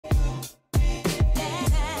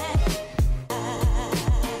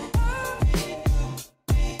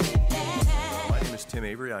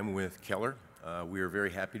Syria. I'm with Keller. We are very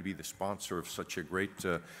happy to be the sponsor of such a great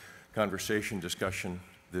discussion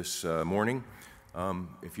this morning.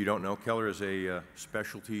 If you don't know, Keller is a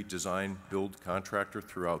specialty design build contractor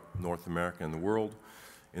throughout North America and the world.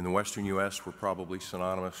 In the Western U.S., we're probably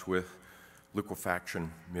synonymous with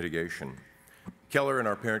liquefaction mitigation. Keller and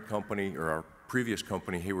our parent company, or our previous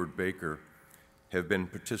company, Hayward Baker, have been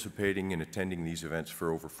participating and attending these events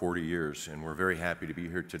for over 40 years, and we're very happy to be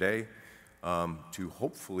here today to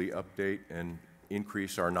hopefully update and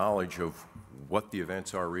increase our knowledge of what the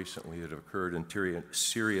events are recently that have occurred in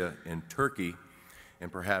Syria and Turkey,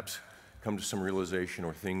 and perhaps come to some realization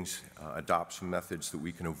or things, adopt some methods that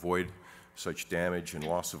we can avoid such damage and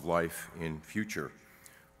loss of life in future.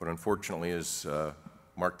 But unfortunately, as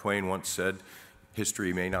Mark Twain once said,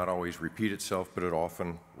 history may not always repeat itself, but it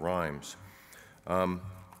often rhymes.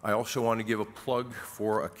 I also want to give a plug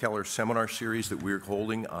for a Keller seminar series that we're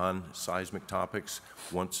holding on seismic topics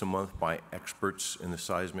once a month by experts in the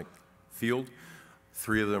seismic field.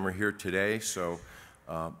 3 of them are here today, so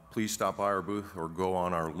please stop by our booth or go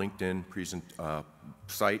on our LinkedIn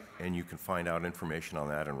site and you can find out information on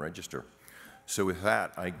that and register. So with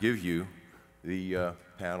that, I give you the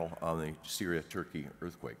panel on the Syria-Turkey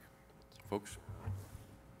earthquake. Folks?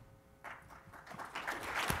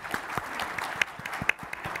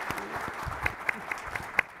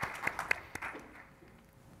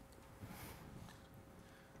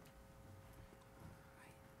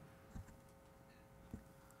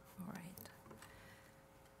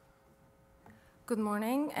 Good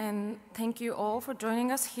morning, and thank you all for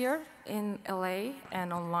joining us here in LA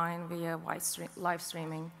and online via live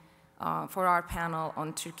streaming for our panel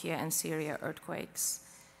on Turkey and Syria earthquakes.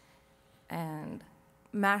 And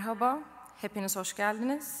merhaba, hepiniz hoş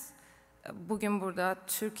geldiniz. Bugün burada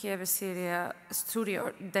Türkiye ve Suriye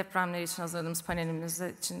depremleri için hazırladığımız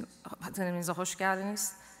panelimize hoş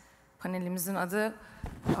geldiniz. Panelimizin adı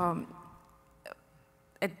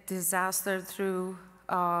A Disaster Through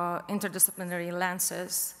Interdisciplinary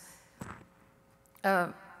Lenses,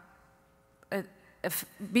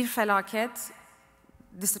 bir felaket,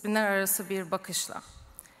 disiplinler arası bir bakışla.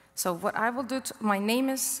 So what I will do, my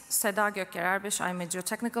name is Seda Gökyer-Erbiş. I'm a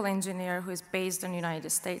geotechnical engineer who is based in the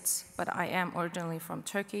United States, but I am originally from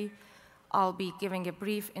Turkey. I'll be giving a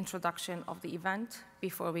brief introduction of the event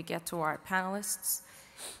before we get to our panelists.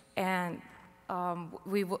 And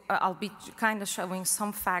I'll be kind of showing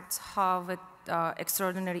some facts how the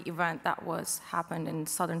extraordinary event that happened in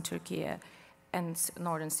southern Turkey and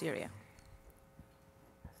northern Syria.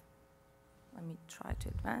 Let me try to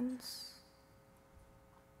advance.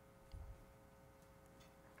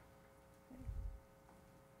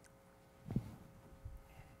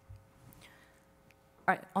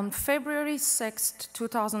 All right, on February 6th,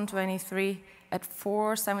 2023, at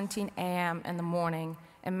 4:17 a.m. in the morning,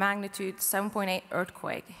 a magnitude 7.8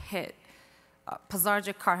 earthquake hit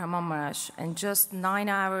Pazarcık, Kahramanmaraş, and just 9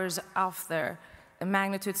 hours after, a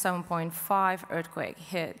magnitude 7.5 earthquake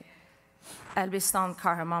hit Elbistan,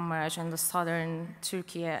 Kahramanmaraş, in the southern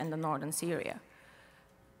Turkey and the northern Syria.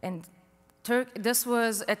 And this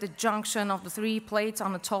was at the junction of the 3 plates,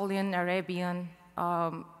 Anatolian, Arabian,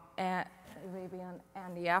 and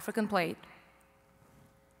the African plate.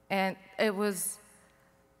 And it was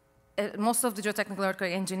most of the geotechnical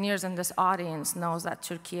earthquake engineers in this audience knows that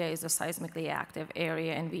Turkey is a seismically active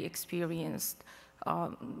area, and we experienced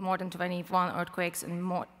more than 21 earthquakes in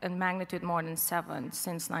magnitude more than 7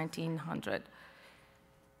 since 1900.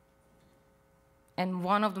 And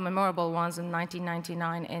one of the memorable ones in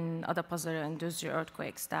 1999 in Adapazarı and Tugce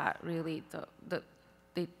earthquakes that really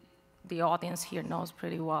the audience here knows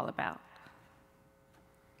pretty well about.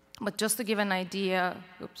 But just to give an idea,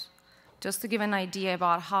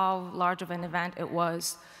 about how large of an event it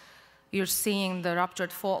was, you're seeing the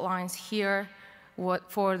ruptured fault lines here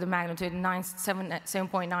for the magnitude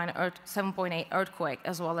 7.8 earthquake,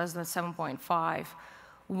 as well as the 7.5.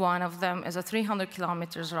 One of them is a 300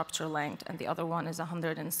 kilometers rupture length, and the other one is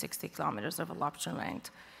 160 kilometers of a rupture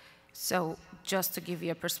length. So just to give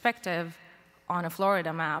you a perspective, on a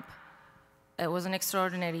Florida map, it was an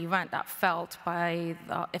extraordinary event that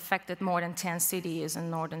affected more than 10 cities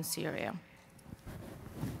in northern Syria.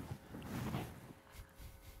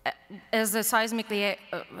 As a seismically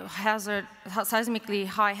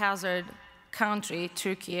high hazard country,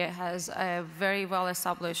 Turkey has a very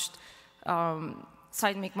well-established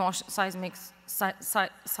seismic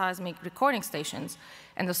recording stations,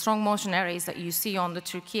 and the strong motion areas that you see on the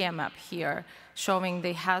Turkey map here, showing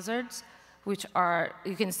the hazards, which are,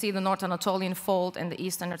 you can see the North Anatolian Fault and the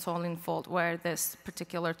East Anatolian Fault, where this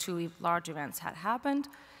particular 2 large events had happened.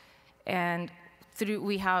 And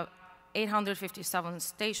we have 857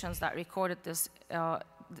 stations that recorded this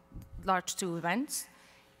large two events.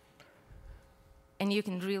 And you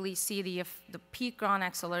can really see the peak ground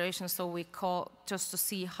acceleration, so we call, just to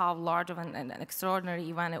see how large of an extraordinary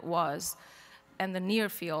event it was. And the near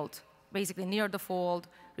field, basically near the fold,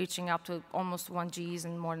 reaching up to almost 1 Gs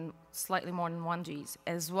and slightly more than 1 Gs,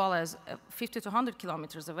 as well as 50 to 100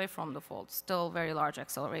 kilometers away from the fold, still very large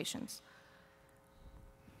accelerations.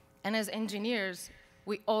 And as engineers,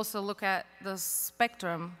 we also look at the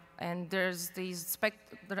spectrum, and there's these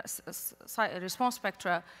response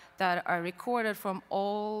spectra that are recorded from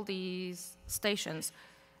all these stations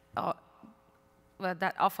that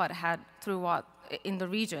AFAD had throughout in the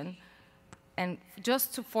region. And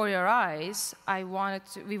just for your eyes,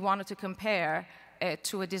 we wanted to compare it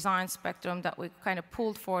to a design spectrum that we kind of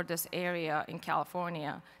pulled for this area in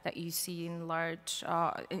California that you see in large,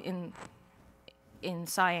 in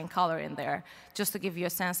cyan color in there, just to give you a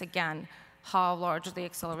sense again how large the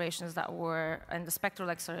accelerations that were and the spectral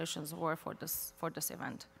accelerations were for this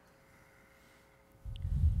event.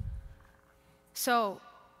 So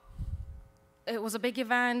it was a big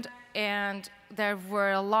event, and there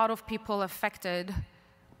were a lot of people affected,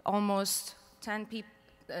 almost 10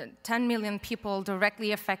 million people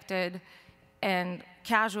directly affected, and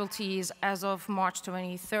casualties as of March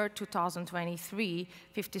 23rd, 2023,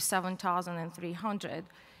 57,300.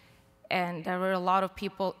 And there were a lot of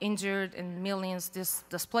people injured and millions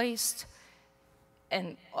displaced,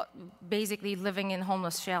 and basically living in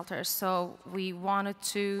homeless shelters. So we wanted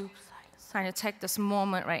to kind of take this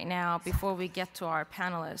moment right now before we get to our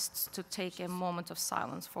panelists to take a moment of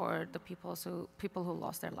silence for the people who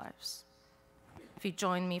lost their lives. If you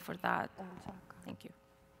join me for that, thank you.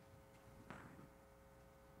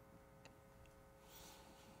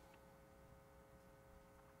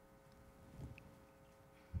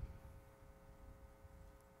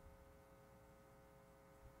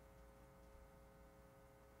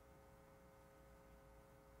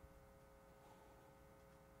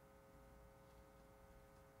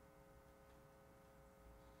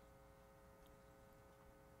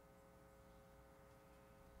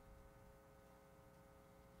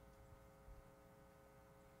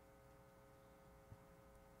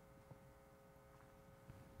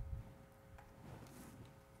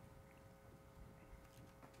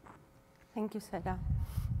 Thank you, Sarah.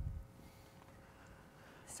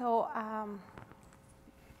 So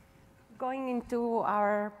going into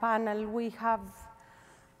our panel,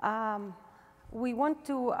 we want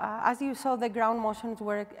to, as you saw, the ground motions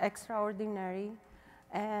were extraordinary,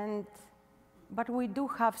 but we do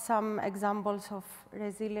have some examples of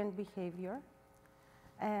resilient behavior,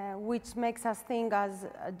 which makes us think as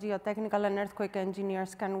geotechnical and earthquake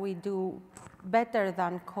engineers, can we do better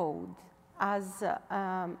than code? As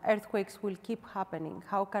earthquakes will keep happening,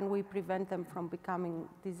 how can we prevent them from becoming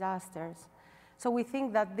disasters? So we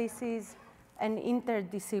think that this is an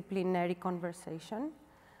interdisciplinary conversation.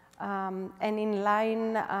 And in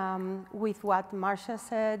line with what Marcia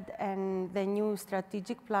said and the new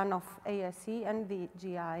strategic plan of ASCE and the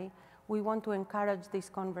GI, we want to encourage these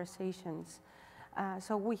conversations.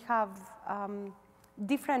 So we have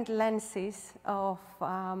different lenses of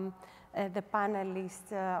the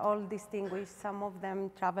panelists, all distinguished. Some of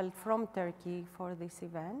them traveled from Turkey for this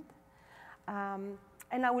event.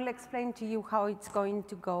 And I will explain to you how it's going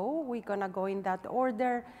to go. We're going to go in that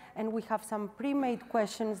order, and we have some pre-made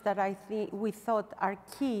questions that we thought are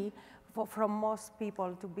key from most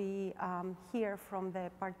people to be here from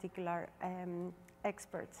the particular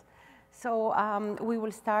experts. So we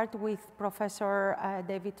will start with Professor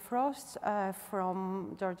David Frost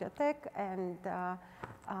from Georgia Tech and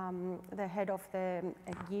the head of the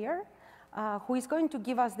GEAR, who is going to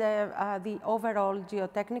give us the overall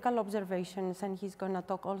geotechnical observations, and he's going to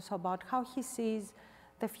talk also about how he sees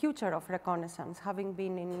the future of Reconnaissance, having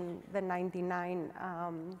been in the '99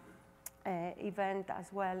 event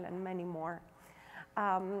as well, and many more.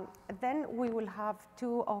 Then we will have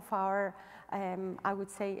two of our, I would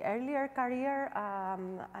say, earlier career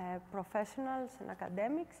professionals and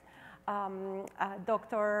academics,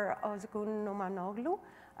 Dr. Ozgun Numanoglu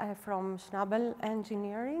from Schnabel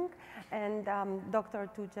Engineering, and Dr.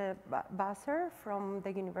 Tugce from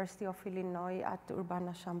the University of Illinois at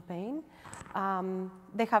Urbana-Champaign.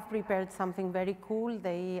 They have prepared something very cool.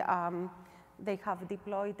 They have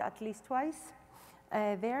deployed at least twice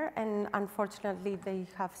there, and unfortunately, they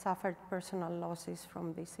have suffered personal losses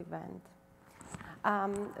from this event.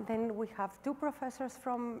 Then we have two professors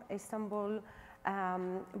from Istanbul,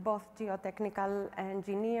 both geotechnical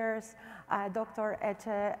engineers, Dr.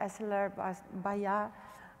 Ayşe Eseller-Bayat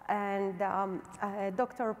and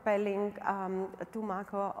Dr. Pelin,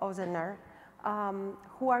 Tumaco Özener,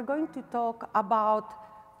 who are going to talk about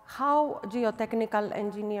how geotechnical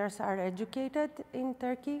engineers are educated in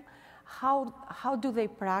Turkey, how do they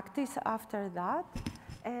practice after that,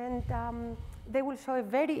 and they will show a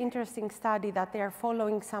very interesting study that they are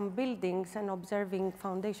following some buildings and observing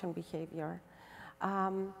foundation behavior.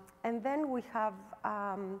 And then we have,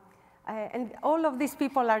 and all of these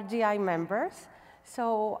people are GI members.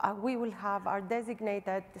 So we will have our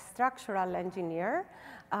designated structural engineer,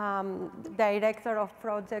 director of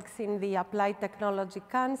projects in the Applied Technology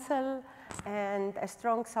Council, and a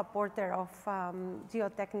strong supporter of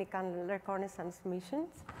geotechnical reconnaissance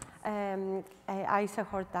missions, Ayşe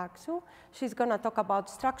Hortacsu. She's going to talk about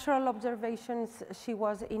structural observations. She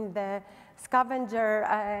was in the scavenger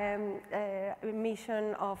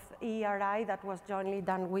mission of ERI that was jointly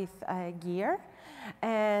done with GEAR.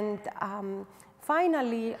 And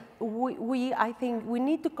finally, I think we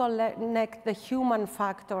need to connect the human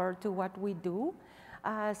factor to what we do.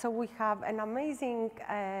 So we have an amazing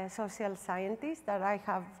social scientist that I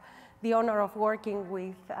have the honor of working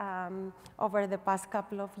with over the past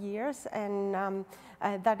couple of years, and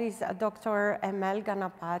that is Dr. Emel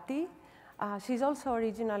Ganapati. She's also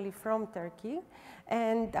originally from Turkey,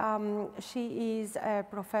 and she is a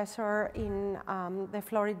professor in the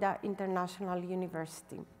Florida International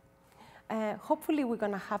University. Hopefully we're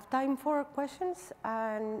going to have time for questions,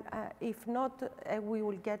 and if not, we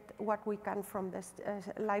will get what we can from this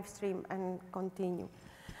live stream and continue.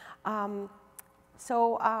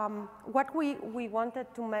 So what we wanted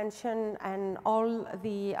to mention, and all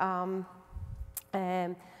the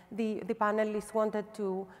panelists wanted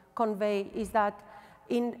to convey, is that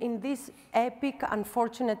in this epic,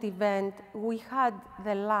 unfortunate event, we had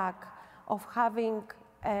the luck of having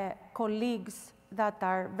colleagues that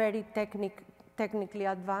are very technically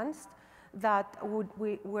advanced that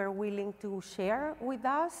were willing to share with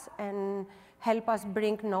us and help us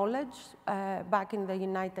bring knowledge back in the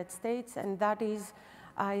United States, and that is,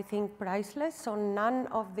 I think, priceless. So none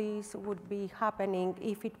of these would be happening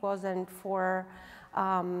if it wasn't for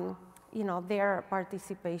you know, their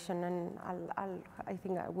participation, and I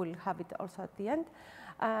think I will have it also at the end.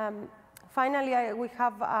 Finally, we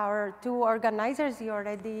have our two organizers. You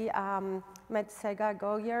already met Sega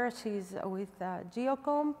Goyer. She's with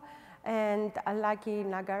Geo-Congress, and Lucky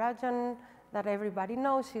Nagarajan, that everybody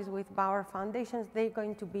knows. She's with Bauer Foundations. They're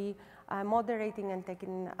going to be moderating and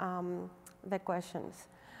taking the questions.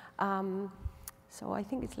 So I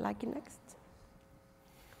think it's Lucky next.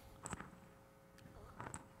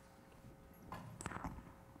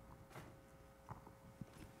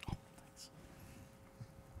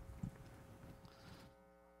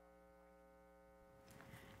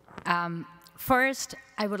 First,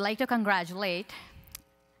 I would like to congratulate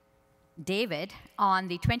David on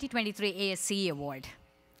the 2023 ASCE Award.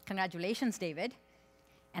 Congratulations, David.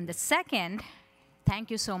 And the second, thank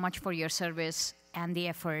you so much for your service and the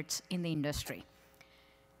efforts in the industry.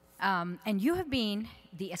 And you have been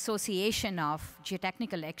the Association of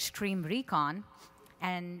Geotechnical Extreme Recon,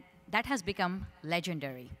 and that has become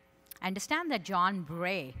legendary. I understand that John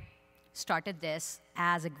Bray started this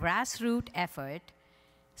as a grassroots effort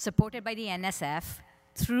supported by the NSF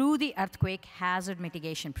through the Earthquake Hazard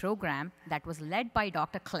Mitigation Program that was led by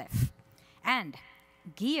Dr. Cliff. And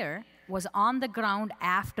GEAR was on the ground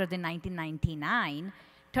after the 1999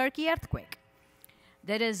 Turkey earthquake.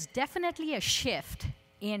 There is definitely a shift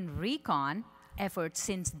in recon efforts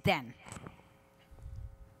since then.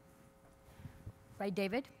 Right,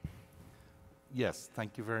 David? Yes,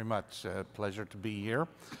 thank you very much. Pleasure to be here.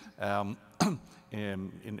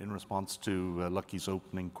 In response to Lucky's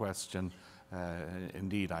opening question,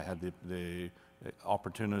 indeed, I had the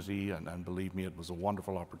opportunity, and believe me, it was a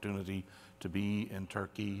wonderful opportunity to be in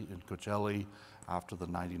Turkey, in Kocaeli, after the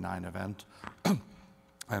 '99 event.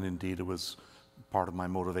 And indeed, it was part of my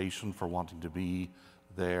motivation for wanting to be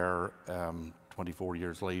there 24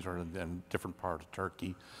 years later in a different part of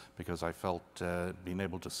Turkey, because I felt being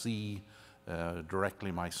able to see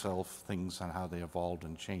directly myself things and how they evolved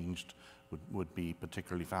and changed would be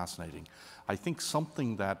particularly fascinating. I think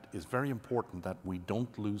something that is very important that we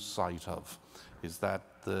don't lose sight of is that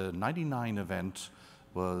the '99 event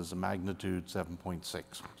was a magnitude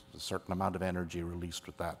 7.6, a certain amount of energy released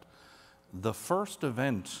with that. The first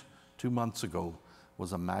event 2 months ago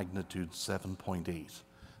was a magnitude 7.8.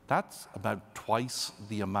 That's about twice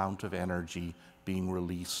the amount of energy being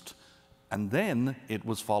released. And then it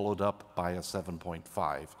was followed up by a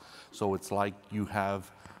 7.5. So it's like you have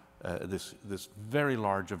this very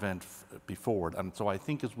large event before it. And so I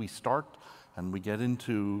think as we start and we get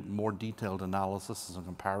into more detailed analysis and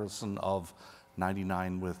comparison of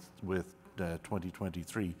 99 with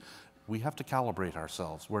 2023, we have to calibrate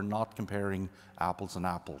ourselves. We're not comparing apples and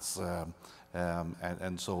apples.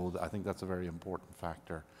 And so I think that's a very important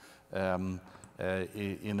factor.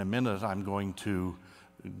 In a minute, I'm going to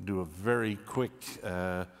do a very quick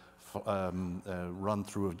run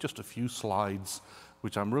through of just a few slides,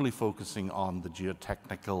 which I'm really focusing on the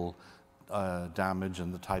geotechnical damage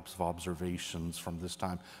and the types of observations from this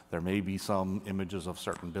time. There may be some images of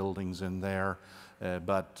certain buildings in there,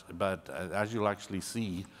 but as you'll actually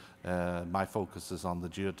see, my focus is on the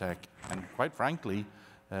geotech, and quite frankly,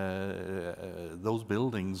 those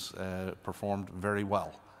buildings performed very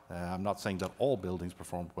well. I'm not saying that all buildings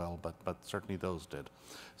performed well, but certainly those did.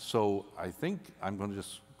 So I think I'm going to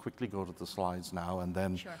just quickly go to the slides now, and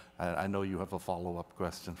then sure. I know you have a follow-up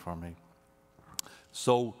question for me.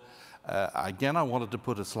 So again, I wanted to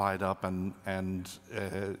put a slide up, and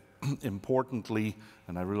importantly,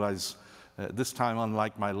 and I realize this time,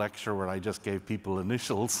 unlike my lecture where I just gave people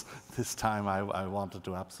initials, this time I wanted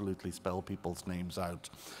to absolutely spell people's names out.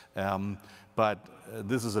 But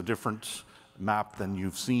this is a different map than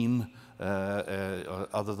you've seen,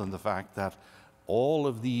 other than the fact that all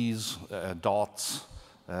of these dots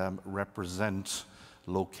represent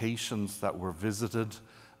locations that were visited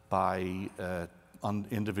by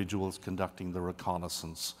individuals conducting the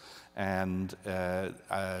reconnaissance. And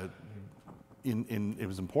it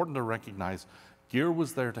was important to recognize GEAR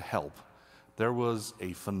was there to help. There was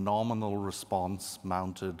a phenomenal response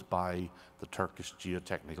mounted by the Turkish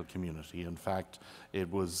geotechnical community. In fact, it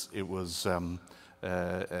was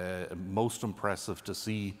most impressive to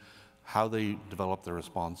see how they developed their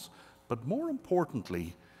response. But more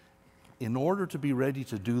importantly, in order to be ready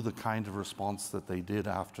to do the kind of response that they did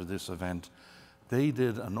after this event, they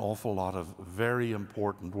did an awful lot of very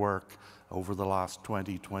important work over the last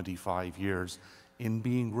 20, 25 years in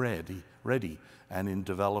being ready and in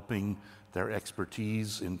developing their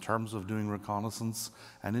expertise in terms of doing reconnaissance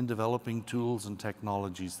and in developing tools and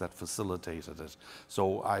technologies that facilitated it.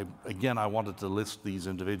 So again, I wanted to list these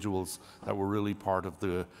individuals that were really part of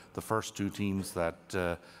the first two teams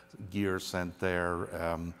that GEAR sent there,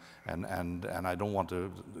 and I don't want to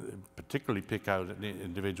particularly pick out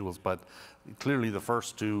individuals, but clearly the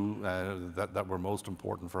first two that were most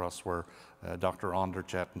important for us were Dr.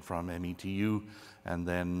 Onderchetten from METU, and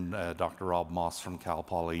then Dr. Rob Moss from Cal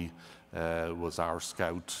Poly was our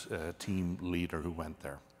scout team leader who went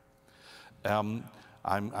there. I'm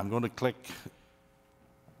going to click.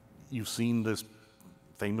 You've seen this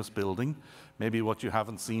famous building. Maybe what you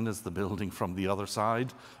haven't seen is the building from the other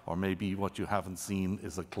side, or maybe what you haven't seen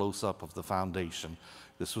is a close-up of the foundation.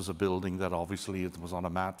 This was a building that obviously it was on a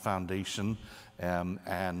mat foundation,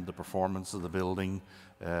 and the performance of the building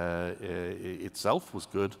itself was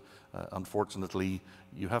good. Unfortunately,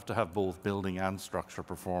 you have to have both building and structure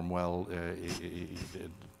perform well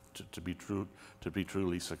to be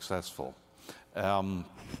truly successful.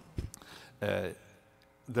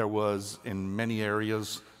 There was, in many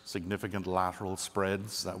areas, significant lateral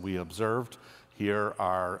spreads that we observed. Here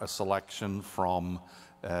are a selection from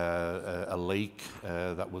a lake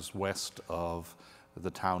that was west of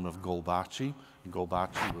the town of Golbachi.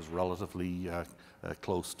 Golbachi was relatively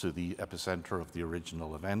close to the epicenter of the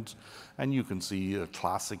original event. And you can see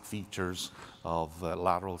classic features of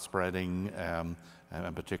lateral spreading and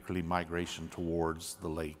particularly migration towards the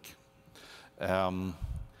lake.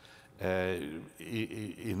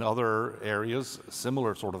 In other areas,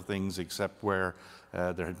 similar sort of things, except where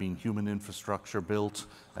there had been human infrastructure built,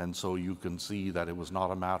 and so you can see that it was not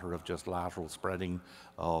a matter of just lateral spreading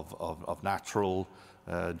of natural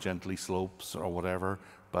gently slopes or whatever,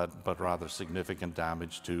 but rather significant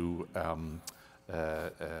damage to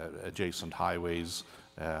adjacent highways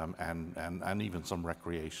and even some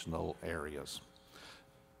recreational areas.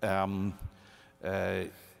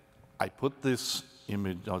 I put this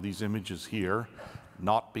image, or these images here,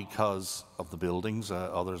 not because of the buildings,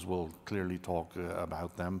 others will clearly talk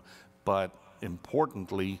about them, but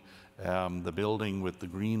importantly, the building with the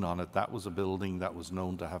green on it, that was a building that was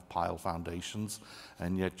known to have pile foundations,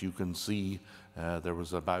 and yet you can see there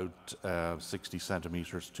was about 60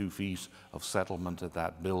 centimeters, 2 feet of settlement at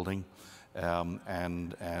that building,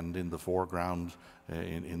 and in the foreground,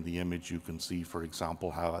 in the image, you can see, for example,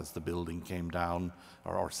 how as the building came down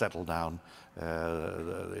or settled down,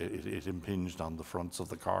 it impinged on the fronts of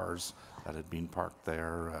the cars that had been parked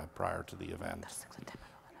there prior to the event.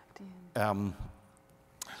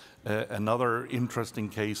 Another interesting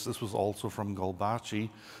case, this was also from Golbachi,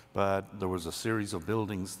 but there was a series of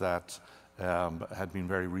buildings that had been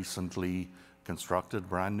very recently constructed,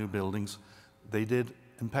 brand new buildings. They did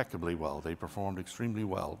impeccably well. They performed extremely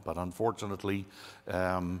well, but unfortunately,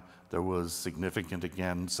 there was significant,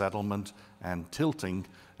 again, settlement and tilting,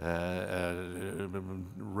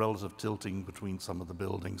 relative tilting between some of the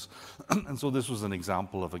buildings. And so this was an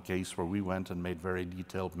example of a case where we went and made very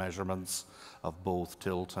detailed measurements of both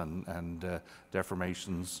tilt and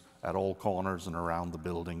deformations at all corners and around the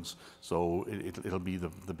buildings. So it'll be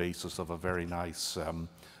the basis of a very nice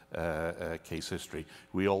case history.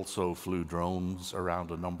 We also flew drones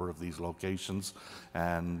around a number of these locations,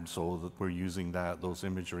 and so that we're using those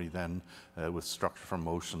imagery then with structure from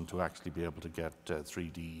motion to actually be able to get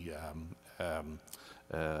 3D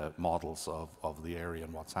models of the area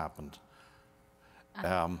and what's happened.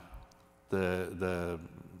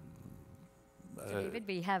 David,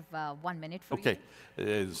 we have 1 minute for you. Okay,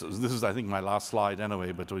 so this is, I think, my last slide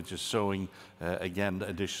anyway, but we're just showing, again,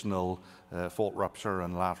 additional fault rupture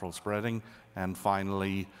and lateral spreading, and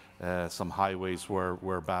finally, some highways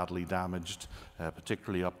were badly damaged,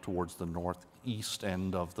 particularly up towards the northeast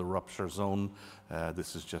end of the rupture zone.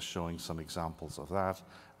 This is just showing some examples of that.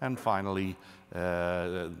 And finally,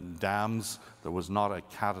 dams. There was not a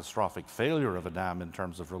catastrophic failure of a dam in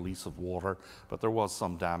terms of release of water, but there was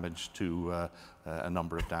some damage to a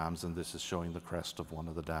number of dams, and this is showing the crest of one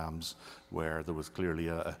of the dams where there was clearly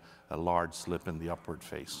a large slip in the upward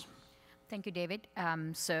face. Thank you, David.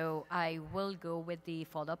 So I will go with the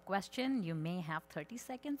follow-up question. You may have 30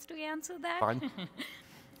 seconds to answer that. Fine.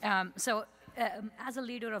 As a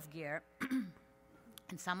leader of GEAR,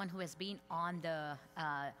 and someone who has been on the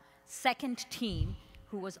second team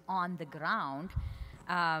who was on the ground,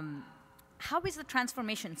 how is the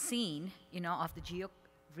transformation seen, of the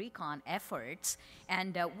geo-recon efforts,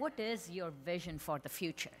 and what is your vision for the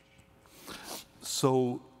future?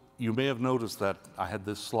 So you may have noticed that I had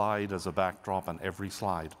this slide as a backdrop on every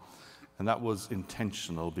slide, and that was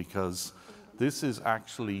intentional because this is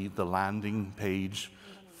actually the landing page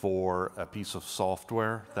for a piece of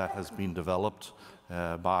software that has been developed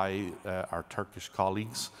by our Turkish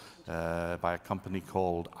colleagues, by a company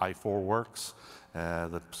called i4Works.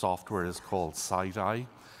 The software is called SiteEye,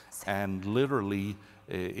 and literally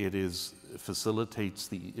it facilitates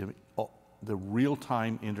the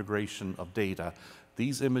real-time integration of data.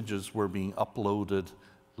 These images were being uploaded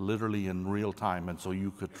literally in real time, and so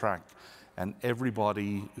you could track. And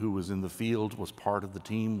everybody who was in the field was part of the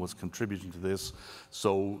team, was contributing to this.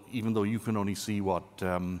 So even though you can only see what,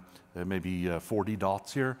 maybe 40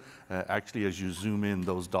 dots here, actually as you zoom in,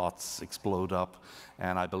 those dots explode up.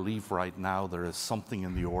 And I believe right now there is something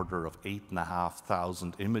in the order of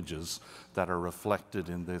 8,500 images that are reflected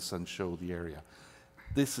in this and show the area.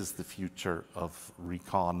 This is the future of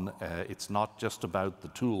recon. It's not just about the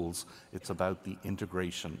tools, it's about the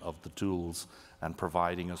integration of the tools and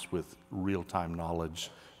providing us with real-time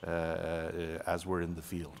knowledge as we're in the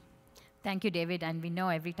field. Thank you, David. And we know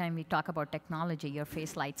every time we talk about technology, your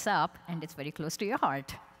face lights up, and it's very close to your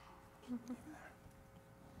heart.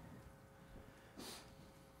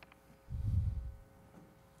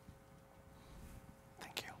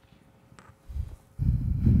 Thank you.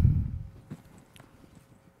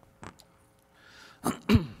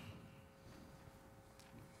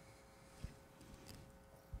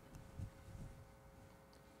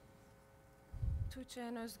 Tugce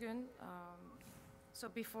and Ozgun, so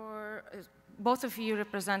before, both of you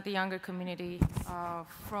represent the younger community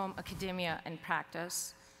from academia and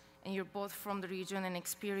practice, and you're both from the region and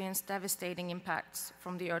experienced devastating impacts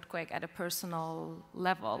from the earthquake at a personal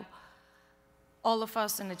level. All of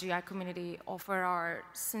us in the GI community offer our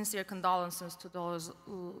sincere condolences to those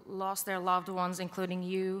who lost their loved ones, including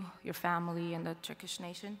you, your family, and the Turkish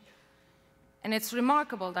nation. And it's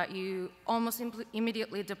remarkable that you almost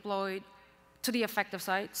immediately deployed to the affected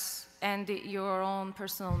sites and your own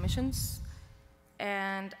personal missions.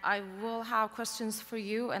 And I will have questions for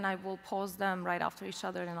you, and I will pose them right after each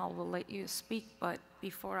other, and I will let you speak. But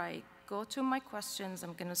before I go to my questions,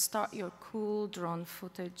 I'm going to start your cool drone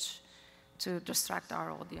footage to distract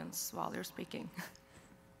our audience while you're speaking.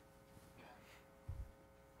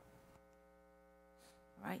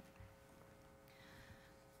 Right.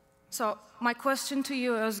 So my question to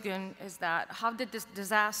you, Ozgun, is that how did this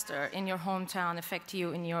disaster in your hometown affect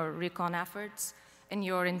you in your recon efforts and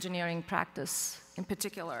your engineering practice in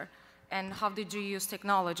particular? And how did you use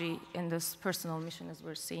technology in this personal mission as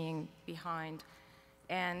we're seeing behind?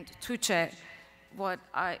 And Tugce,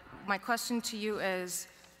 my question to you is,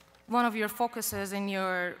 one of your focuses in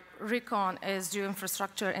your recon is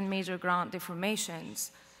geoinfrastructure and major ground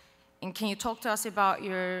deformations. And can you talk to us about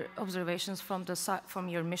your observations from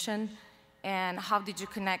your mission, and how did you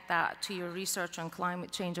connect that to your research on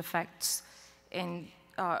climate change effects and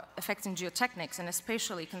affecting geotechnics, and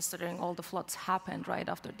especially considering all the floods happened right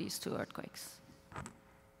after these two earthquakes?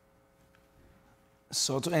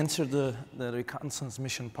 So to answer the reconnaissance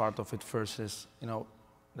mission part of it first is,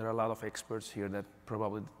 there are a lot of experts here that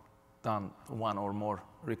probably done one or more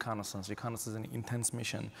reconnaissance. Reconnaissance is an intense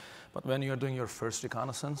mission. But when you're doing your first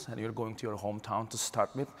reconnaissance and you're going to your hometown to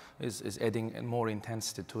start with, is adding more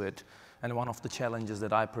intensity to it. And one of the challenges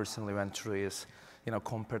that I personally went through is,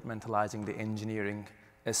 compartmentalizing the engineering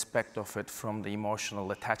aspect of it from the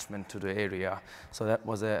emotional attachment to the area. So that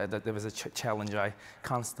was a challenge I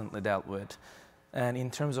constantly dealt with. And in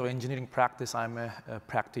terms of engineering practice, I'm a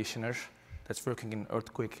practitioner that's working in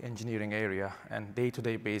earthquake engineering area, and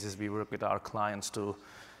day-to-day basis we work with our clients to,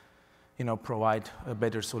 provide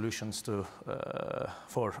better solutions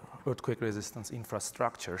for earthquake resistance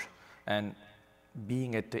infrastructure. And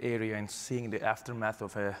being at the area and seeing the aftermath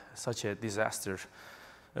of such a disaster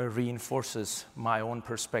reinforces my own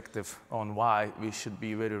perspective on why we should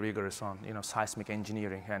be very rigorous on, seismic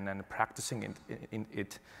engineering and practicing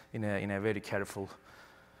it in a very careful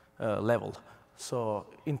level. So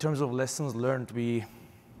in terms of lessons learned,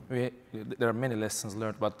 there are many lessons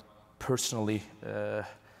learned, but personally,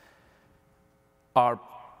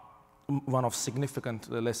 one of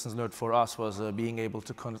significant lessons learned for us was being able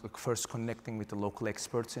to first connecting with the local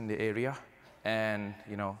experts in the area and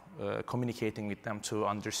communicating with them to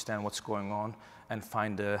understand what's going on and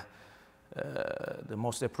find the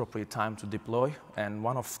most appropriate time to deploy. And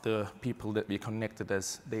one of the people that we connected,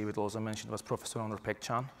 as David also mentioned, was Professor Onur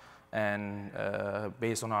Pekcan. And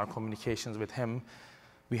based on our communications with him,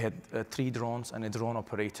 we had 3 drones and a drone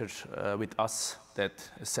operator with us that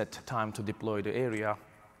set time to deploy the area.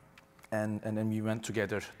 And then we went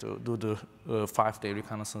together to do the 5-day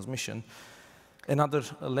reconnaissance mission. Another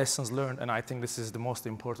lessons learned, and I think this is the most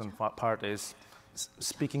important part, is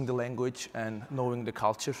speaking the language and knowing the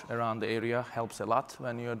culture around the area helps a lot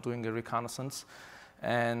when you're doing a reconnaissance.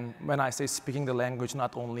 And when I say speaking the language,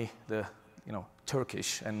 not only the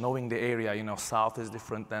Turkish, and knowing the area, south is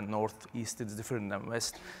different than north, east is different than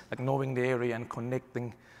west. Like knowing the area and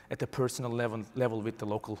connecting at a personal level with the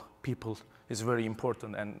local people is very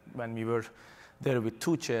important. And when we were there with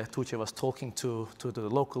Tugce was talking to the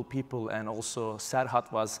local people, and also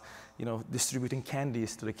Serhat was, distributing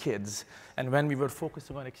candies to the kids. And when we were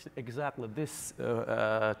focusing on exactly this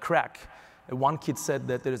crack, one kid said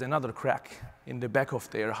that there is another crack in the back of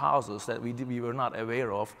their houses that we were not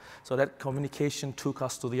aware of. So that communication took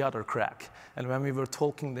us to the other crack. And when we were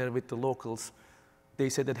talking there with the locals, they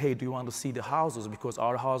said that, hey, do you want to see the houses? Because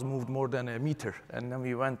our house moved more than a meter. And then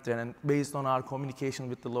we went there, and based on our communication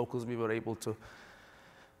with the locals, we were able to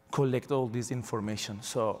collect all this information.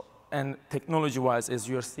 So, and technology-wise, as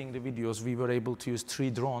you are seeing the videos, we were able to use 3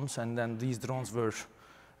 drones, and then these drones were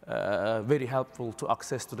very helpful to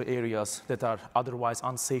access to the areas that are otherwise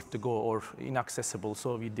unsafe to go or inaccessible.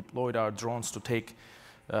 So we deployed our drones to take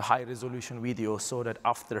high-resolution videos so that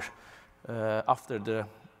after the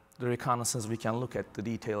reconnaissance, we can look at the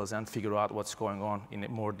details and figure out what's going on in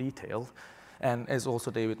more detail. And as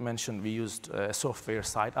also David mentioned, we used software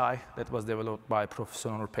SideEye that was developed by Professor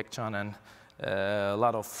Onur Pekcan and a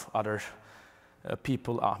lot of other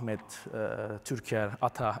people, Ahmet, Türker,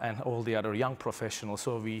 Ata, and all the other young professionals.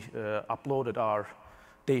 So we uploaded our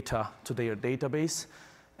data to their database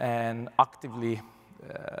and actively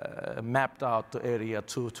mapped out the area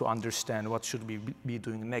to understand what should we be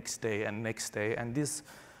doing next day and next day. And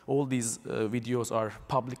all these videos are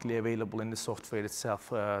publicly available in the software itself.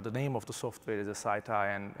 The name of the software is a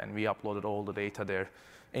SideEye, and we uploaded all the data there.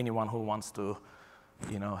 Anyone who wants to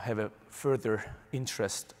have a further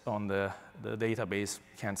interest on the database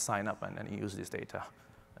can sign up and use this data.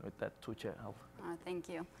 And with that, Tugce, thank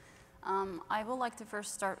you. I would like to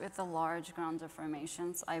first start with the large ground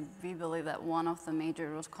deformations. We believe that one of the major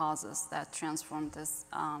root causes that transformed this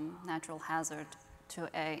natural hazard to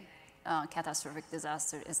a catastrophic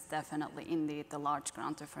disaster is definitely indeed the large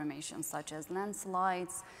ground deformations, such as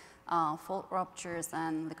landslides, fault ruptures,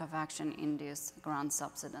 and liquefaction-induced ground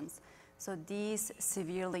subsidence. So these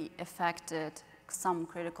severely affected some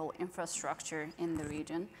critical infrastructure in the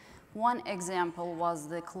region. One example was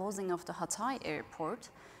the closing of the Hatay airport,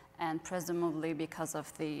 and presumably because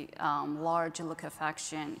of the large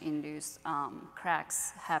liquefaction-induced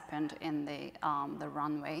cracks happened in the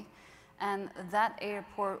runway. And that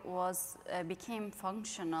airport became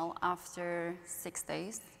functional after 6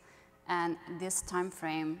 days. And this time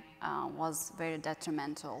frame was very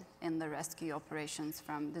detrimental in the rescue operations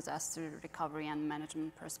from disaster recovery and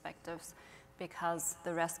management perspectives, because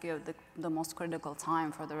the most critical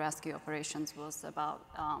time for the rescue operations was about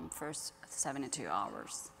first 72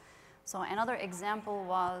 hours. So another example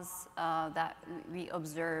was that we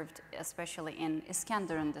observed, especially in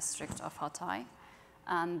Iskenderun district of Hatay,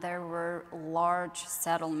 and there were large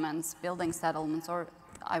settlements, building settlements, or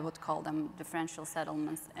I would call them differential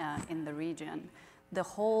settlements in the region. The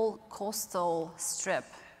whole coastal strip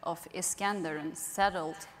of Iskenderun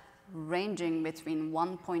settled, ranging between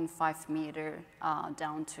 1.5 meter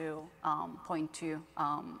down to 0.2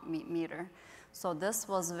 meter. So this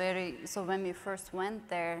was so when we first went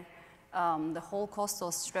there, the whole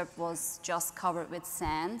coastal strip was just covered with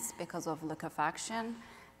sands because of liquefaction,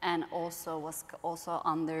 and also was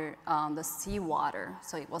under the seawater.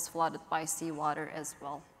 So it was flooded by seawater as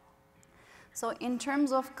well. So in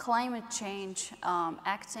terms of climate change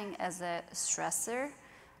acting as a stressor,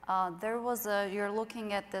 you're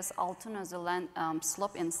looking at this Altınözü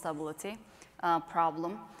slope instability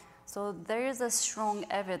problem. So there is a strong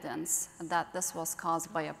evidence that this was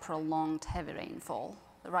caused by a prolonged heavy rainfall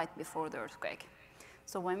right before the earthquake.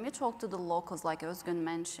 So when we talk to the locals, like Ozgun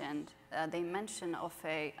mentioned, they mention of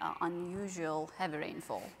a unusual heavy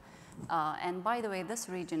rainfall. And by the way, this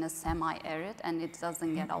region is semi-arid and it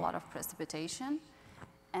doesn't get a lot of precipitation.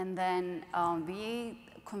 And then we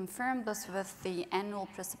confirmed this with the annual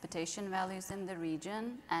precipitation values in the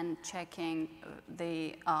region and checking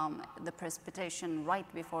the precipitation right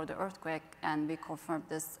before the earthquake, and we confirmed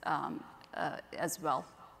this as well.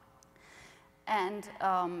 And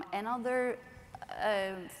another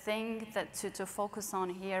thing that to focus on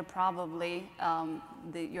here, probably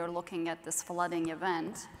you're looking at this flooding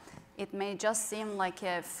event. It may just seem like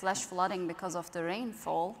a flash flooding because of the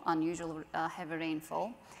rainfall, unusual heavy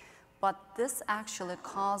rainfall, but this actually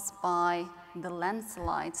caused by the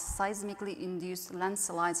landslides, seismically induced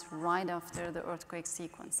landslides right after the earthquake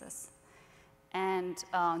sequences. And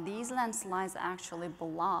these landslides actually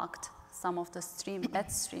blocked some of the stream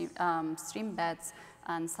beds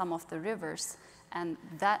and some of the rivers, and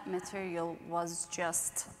that material was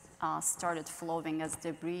just started flowing as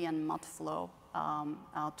debris and mud flow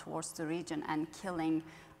towards the region and killing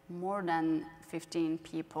more than 15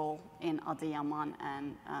 people in Adıyaman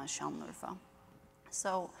and Şanlıurfa.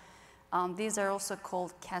 So these are also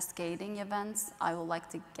called cascading events. I would like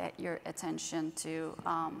to get your attention to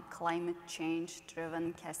climate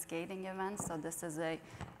change-driven cascading events. So this is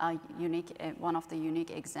one of the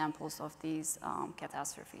unique examples of these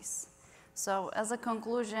catastrophes. So as a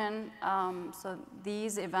conclusion, so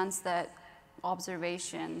these events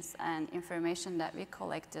observations and information that we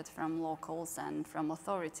collected from locals and from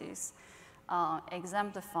authorities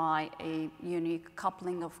exemplify a unique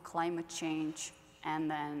coupling of climate change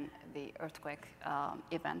and then the earthquake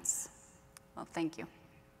events. Well, thank you.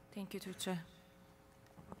 Thank you, Tugce.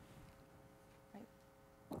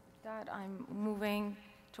 With that, I'm moving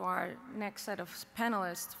to our next set of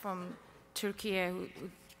panelists from Turkey who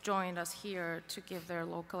joined us here to give their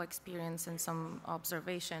local experience and some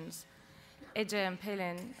observations. Ece and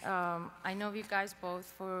Pelin, I know you guys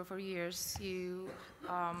both for years. You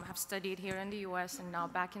have studied here in the US and now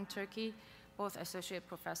back in Turkey, both associate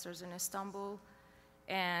professors in Istanbul,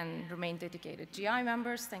 and remain dedicated GI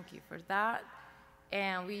members. Thank you for that.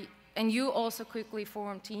 And you also quickly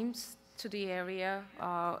formed teams to the area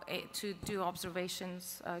to do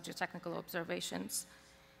observations, geotechnical observations.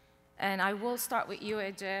 And I will start with you,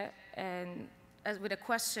 Ece, and with a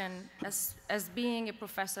question, as being a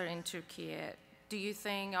professor in Turkey, do you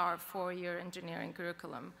think our 4-year engineering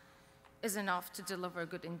curriculum is enough to deliver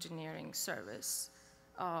good engineering service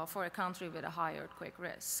for a country with a high earthquake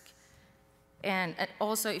risk? And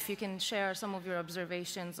also, if you can share some of your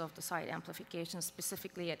observations of the site amplification,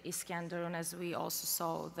 specifically at Iskenderun, as we also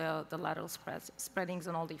saw the lateral spreadings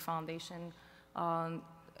and all the foundation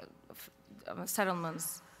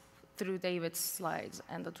settlements through David's slides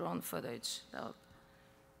and the drone footage.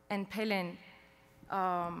 And Pelin,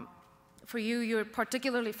 for you, you're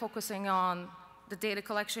particularly focusing on the data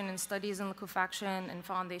collection and studies in liquefaction and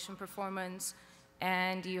foundation performance,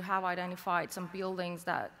 and you have identified some buildings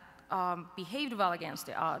that behaved well against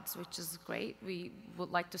the odds, which is great. We would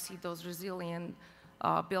like to see those resilient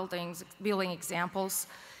building examples.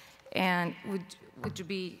 And would you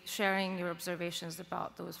be sharing your observations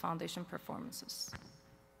about those foundation performances?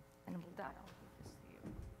 And with that, I'll give this to you.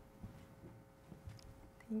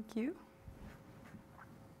 Thank you.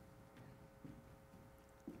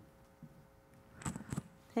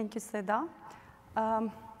 Thank you, Seda.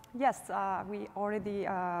 Yes, we already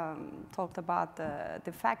talked about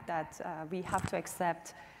the fact that we have to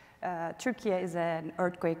accept Turkey is an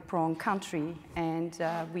earthquake-prone country, and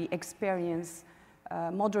we experience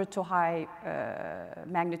moderate to high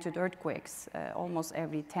magnitude earthquakes almost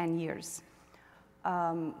every 10 years.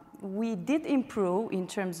 We did improve in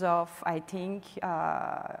terms of, I think,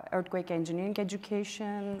 earthquake engineering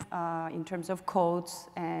education, in terms of codes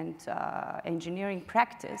and engineering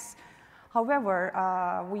practice. However,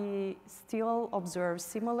 we still observe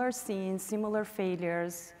similar scenes, similar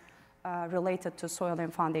failures related to soil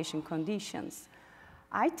and foundation conditions.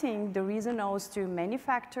 I think the reason owes to many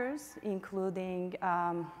factors, including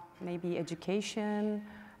maybe education,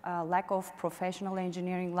 lack of professional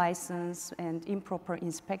engineering license, and improper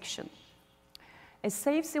inspection. A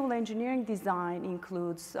safe civil engineering design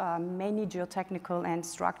includes many geotechnical and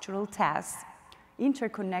structural tasks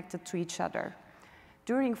interconnected to each other.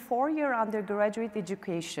 During 4-year undergraduate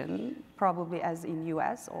education, probably as in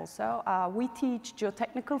US also, we teach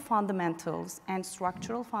geotechnical fundamentals and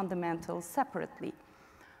structural fundamentals separately.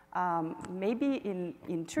 Maybe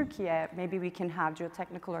in Turkey, maybe we can have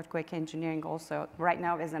geotechnical earthquake engineering also right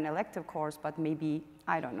now as an elective course, but maybe,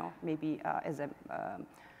 I don't know, maybe as a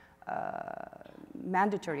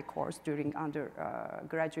mandatory course during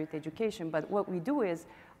undergraduate education. But what we do is,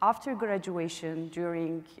 after graduation,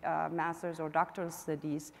 during master's or doctoral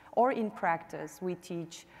studies, or in practice, we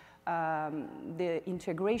teach the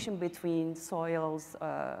integration between soils,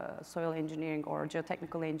 soil engineering or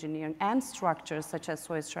geotechnical engineering, and structures such as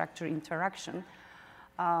soil structure interaction.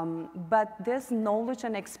 But this knowledge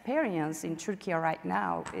and experience in Turkey right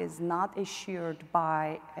now is not assured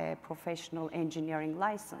by a professional engineering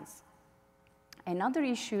license. Another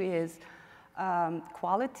issue is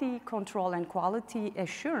quality control and quality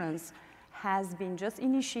assurance has been just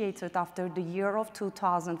initiated after the year of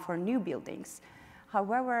 2000 for new buildings.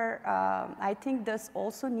 However, I think this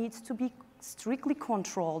also needs to be strictly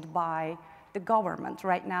controlled by the government.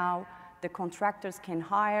 Right now, the contractors can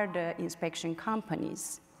hire the inspection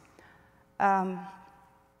companies. We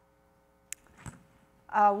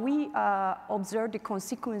observed the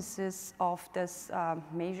consequences of this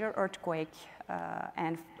major earthquake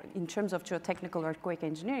and in terms of geotechnical earthquake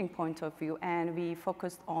engineering point of view, and we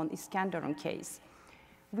focused on Iskenderun case.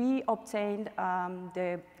 We obtained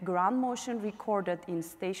the ground motion recorded in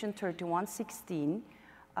station 3116,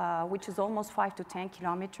 which is almost 5 to 10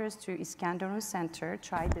 kilometers to Iskenderun center,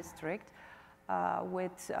 Çay district,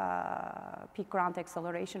 with peak ground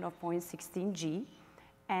acceleration of 0.16 G.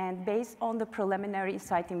 And based on the preliminary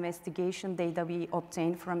site investigation data we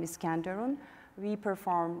obtained from Iskenderun, we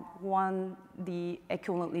performed the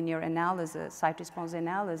equivalent linear analysis, site response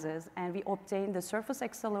analysis, and we obtained the surface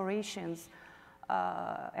accelerations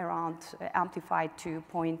around amplified to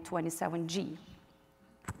 0.27 G.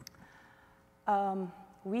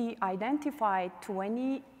 We identified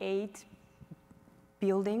 28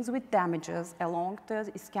 buildings with damages along the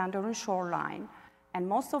Iskenderun shoreline, and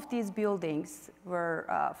most of these buildings were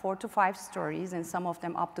 4 to 5 stories, and some of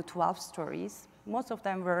them up to 12 stories. Most of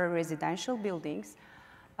them were residential buildings.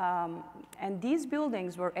 And these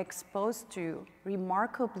buildings were exposed to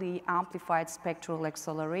remarkably amplified spectral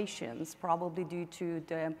accelerations, probably due to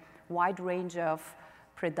the wide range of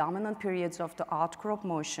predominant periods of the outcrop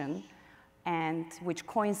motion, and which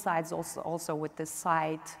coincides also with the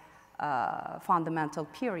site fundamental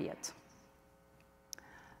period.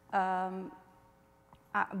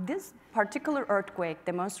 This particular earthquake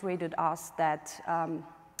demonstrated us that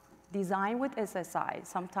design with SSI,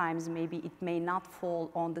 sometimes maybe it may not fall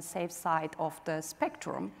on the safe side of the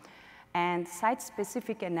spectrum, and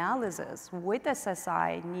site-specific analysis with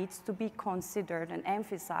SSI needs to be considered and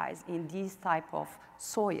emphasized in these type of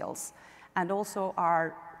soils. And also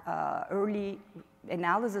our early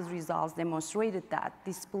analysis results demonstrated that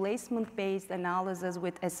displacement-based analysis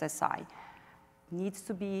with SSI needs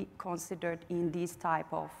to be considered in these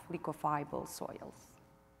type of liquefiable soils.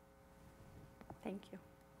 Thank you.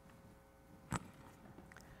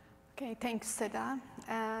 Okay, thanks, Seda.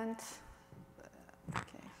 And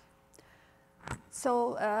okay,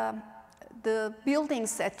 so the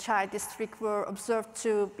buildings at Çay district were observed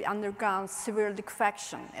to be undergone severe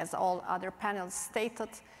liquefaction, as all other panels stated,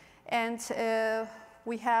 and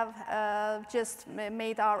we have just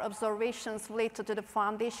made our observations related to the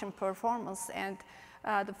foundation performance, and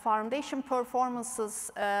the foundation performances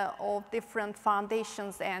of different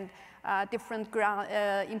foundations and different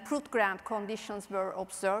improved ground conditions were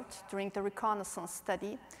observed during the reconnaissance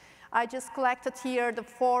study. I just collected here the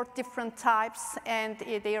 4 different types, and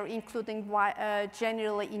they are including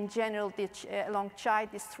in general along Çay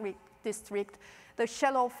district, the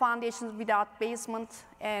shallow foundations without basement,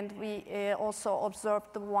 and we also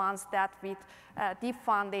observed the ones that with deep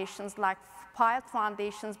foundations like piled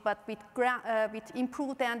foundations, but with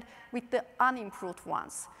improved and with the unimproved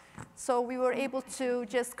ones. So we were able to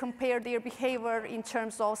just compare their behavior in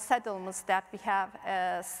terms of settlements that we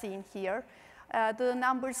have seen here. The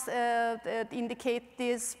numbers indicate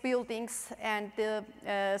these buildings and the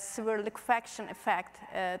severe liquefaction effect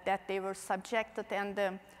that they were subjected and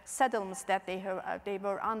the settlements that they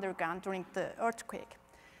were undergone during the earthquake.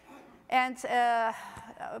 And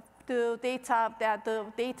the data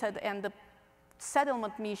and the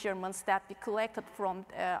settlement measurements that we collected from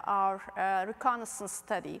our reconnaissance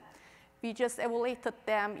study, we just evaluated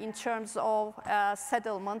them in terms of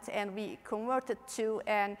settlement, and we converted to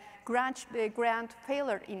a grand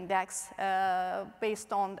failure index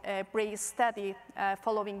based on a BRACE study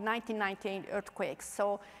following 1998 earthquakes.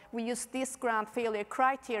 So we used this grand failure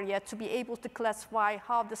criteria to be able to classify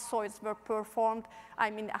how the soils were performed,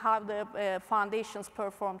 how the foundations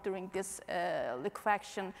performed during this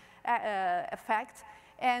liquefaction effect.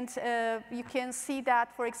 And you can see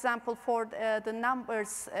that, for example, for the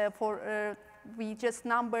numbers, we just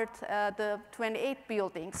numbered the 28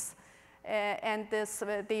 buildings, and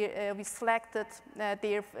we selected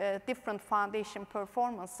their different foundation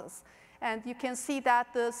performances. And you can see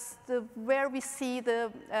that where we see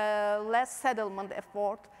the less settlement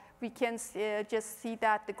effort, we can just see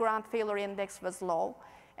that the ground failure index was low.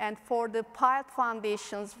 And for the piled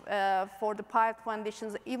foundations,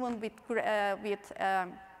 even with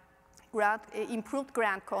improved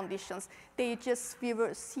ground conditions, we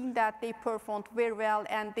were seeing that they performed very well,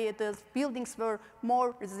 and the buildings were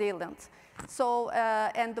more resilient. So,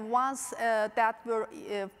 and the ones that were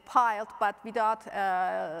piled but without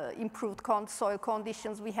improved soil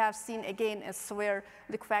conditions, we have seen again a severe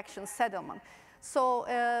liquefaction settlement. So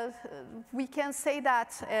we can say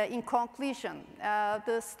that in conclusion,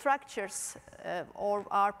 the structures or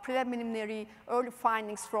our preliminary early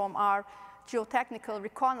findings from our geotechnical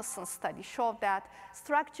reconnaissance study show that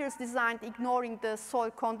structures designed ignoring the soil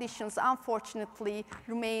conditions unfortunately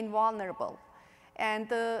remain vulnerable. And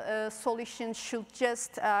the solution should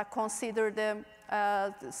just consider the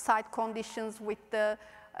site conditions with the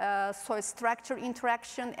soil structure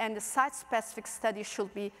interaction, and the site-specific study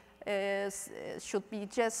should be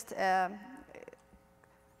just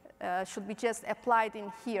applied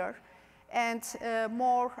in here. And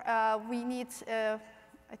more, we need, I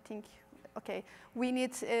think, okay, we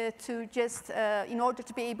need to just, in order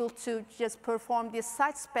to be able to just perform this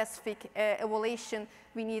site-specific evaluation,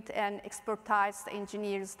 we need an expertise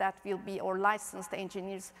engineers that will be, or licensed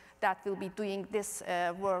engineers that will be doing this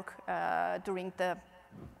work during the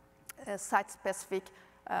site-specific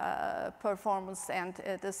performance and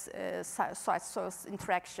this site-source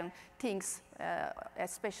interaction things,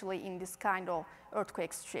 especially in this kind of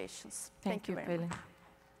earthquake situations. Thank you very much.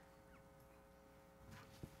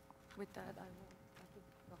 With that, I will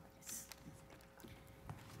go ahead.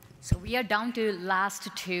 So we are down to last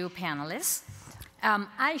two panelists.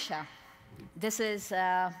 Ayşe, this is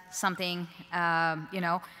something,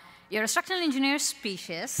 you're a structural engineer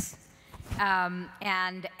species.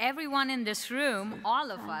 And everyone in this room, all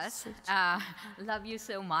of us, love you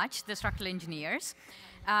so much, the structural engineers.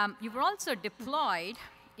 You were also deployed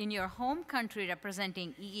in your home country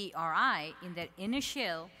representing EERI in their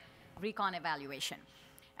initial recon evaluation.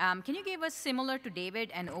 Can you give us, similar to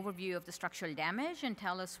David, an overview of the structural damage and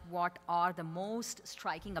tell us what are the most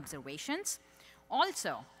striking observations?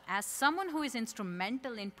 Also, as someone who is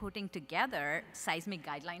instrumental in putting together seismic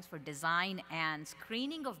guidelines for design and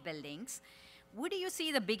screening of buildings, what do you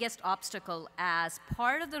see the biggest obstacle as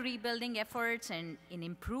part of the rebuilding efforts and in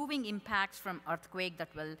improving impacts from earthquake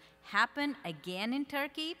that will happen again in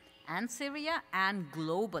Turkey and Syria and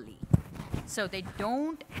globally, so they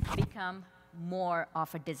don't become more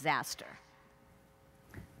of a disaster?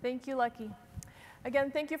 Thank you, Lucky.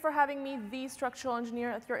 Again, thank you for having me, the structural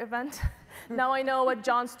engineer, at your event. Now I know what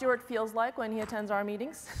John Stewart feels like when he attends our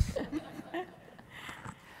meetings.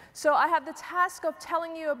 So I have the task of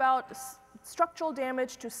telling you about structural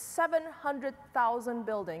damage to 700,000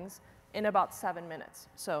 buildings in about 7 minutes.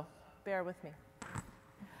 So bear with me.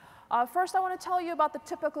 First, I want to tell you about the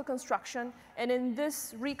typical construction. And in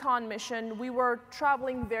this recon mission, we were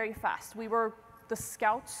traveling very fast. We were the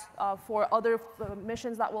scouts for other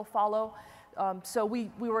missions that will follow. So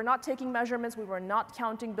we were not taking measurements, we were not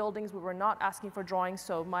counting buildings, we were not asking for drawings,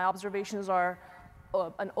 so my observations are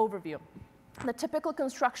an overview. The typical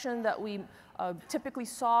construction that we typically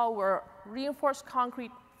saw were reinforced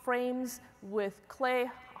concrete frames with clay,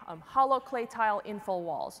 hollow clay tile infill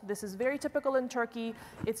walls. This is very typical in Turkey.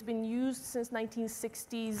 It's been used since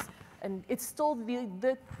 1960s, and it's still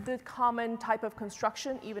the common type of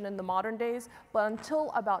construction, even in the modern days. But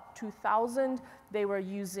until about 2000, they were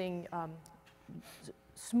using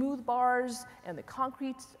smooth bars, and the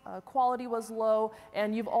concrete quality was low,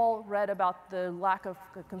 and you've all read about the lack of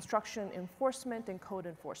construction enforcement and code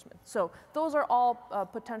enforcement. So those are all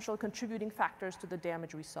potential contributing factors to the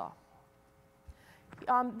damage we saw.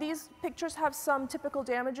 These pictures have some typical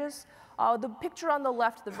damages. The picture on the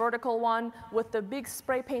left, the vertical one with the big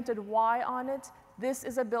spray painted Y on it, this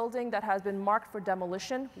is a building that has been marked for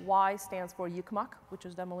demolition. Y stands for yıkmak, which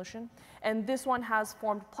is demolition. And this one has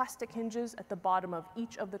formed plastic hinges at the bottom of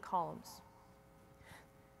each of the columns.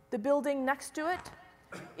 The building next to it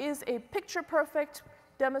is a picture-perfect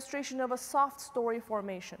demonstration of a soft story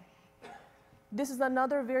formation. This is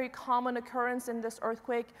another very common occurrence in this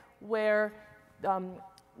earthquake where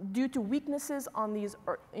due to weaknesses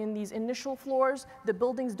in these initial floors, the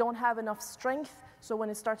buildings don't have enough strength, so when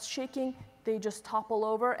it starts shaking, they just topple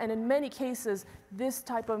over, and in many cases, this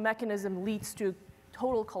type of mechanism leads to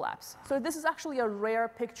total collapse. So this is actually a rare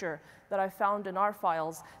picture that I found in our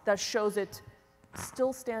files that shows it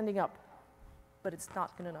still standing up, but it's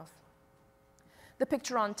not good enough. The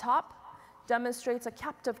picture on top demonstrates a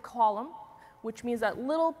captive column, which means that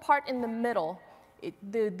little part in the middle,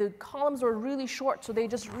 the columns were really short, so they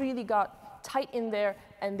just really got tight in there,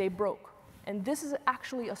 and they broke. And this is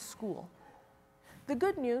actually a school. The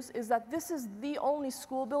good news is that this is the only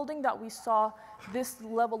school building that we saw this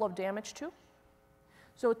level of damage to.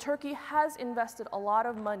 So Turkey has invested a lot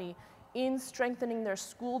of money in strengthening their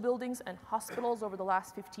school buildings and hospitals over the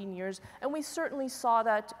last 15 years, and we certainly saw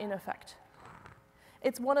that in effect.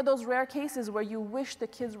 It's one of those rare cases where you wish the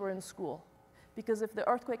kids were in school, because if the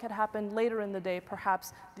earthquake had happened later in the day,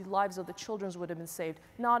 perhaps the lives of the children would have been saved,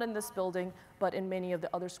 not in this building, but in many of the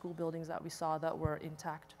other school buildings that we saw that were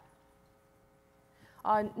intact.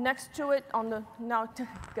 Next to it, now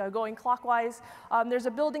going clockwise, there's a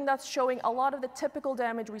building that's showing a lot of the typical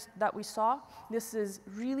damage that we saw. This is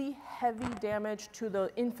really heavy damage to the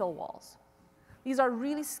infill walls. These are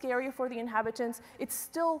really scary for the inhabitants. It's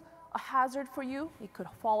still a hazard for you. It could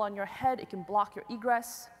fall on your head. It can block your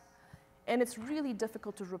egress. And it's really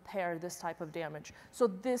difficult to repair this type of damage. So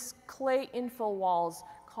this clay infill walls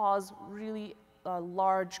cause really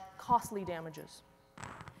large, costly damages.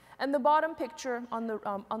 And the bottom picture on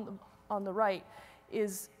the right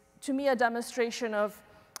is, to me, a demonstration of,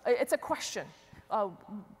 it's a question.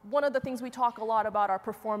 One of the things we talk a lot about are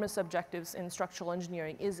performance objectives in structural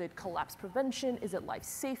engineering. Is it collapse prevention? Is it life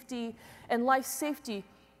safety? And life safety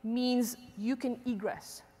means you can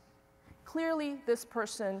egress. Clearly, this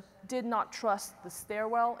person did not trust the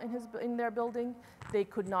stairwell in their building. They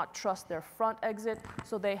could not trust their front exit,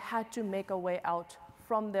 so they had to make a way out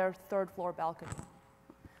from their third floor balcony.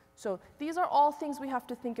 So these are all things we have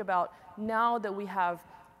to think about now that we have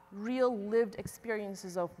real lived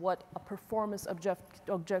experiences of what a performance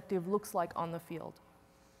objective looks like on the field.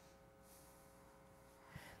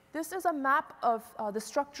 This is a map of the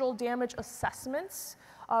structural damage assessments.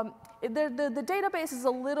 The database is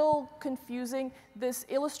a little confusing. This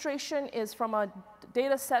illustration is from a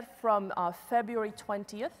data set from February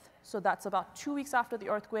 20th. So that's about 2 weeks after the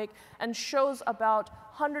earthquake, and shows about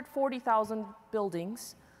 140,000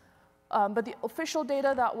 buildings. But the official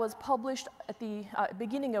data that was published at the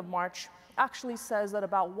beginning of March actually says that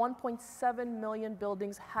about 1.7 million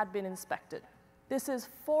buildings had been inspected. This is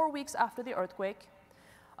 4 weeks after the earthquake.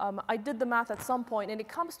 I did the math at some point, and it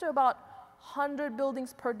comes to about 100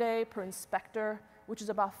 buildings per day per inspector, which is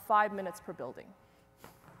about 5 minutes per building.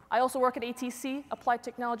 I also work at ATC, Applied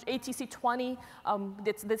Technology, ATC 20.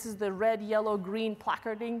 This is the red, yellow, green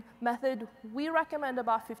placarding method. We recommend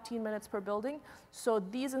about 15 minutes per building, so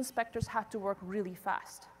these inspectors had to work really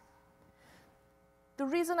fast. The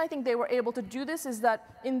reason I think they were able to do this is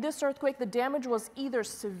that in this earthquake, the damage was either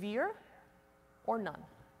severe or none.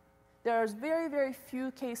 There's very, very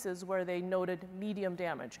few cases where they noted medium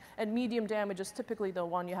damage, and medium damage is typically the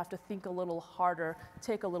one you have to think a little harder,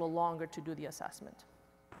 take a little longer to do the assessment.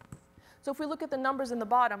 So if we look at the numbers in the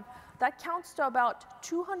bottom, that counts to about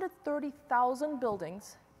 230,000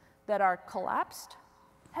 buildings that are collapsed,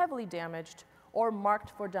 heavily damaged, or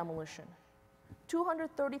marked for demolition.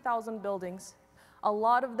 230,000 buildings, a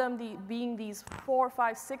lot of them being these 4,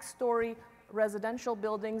 5, 6-story residential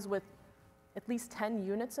buildings with at least 10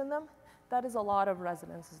 units in them. That is a lot of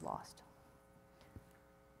residences lost.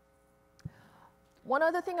 One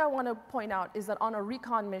other thing I want to point out is that on a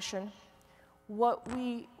recon mission, what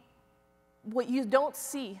you don't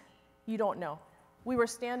see, you don't know. We were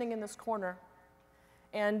standing in this corner,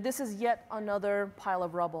 and this is yet another pile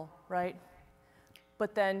of rubble, right?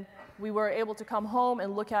 But then we were able to come home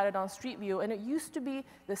and look at it on Street View, and it used to be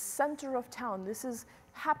the center of town. This is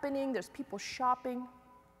happening, there's people shopping,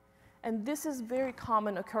 And this is very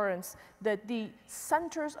common occurrence that the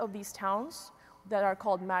centers of these towns that are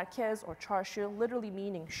called merkez or çarşı, literally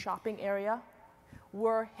meaning shopping area,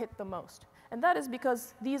 were hit the most. And that is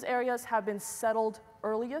because these areas have been settled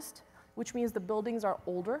earliest, which means the buildings are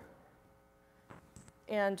older,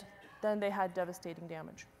 and then they had devastating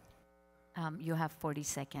damage. You have 40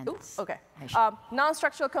 seconds. Ooh, okay. Ayşe.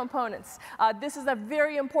 Non-structural components. This is a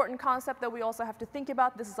very important concept that we also have to think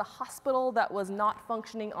about. This is a hospital that was not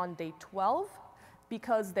functioning on day 12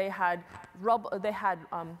 because they had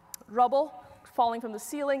rubble falling from the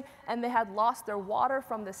ceiling, and they had lost their water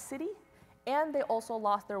from the city, and they also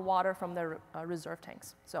lost their water from their reserve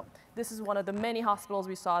tanks. So this is one of the many hospitals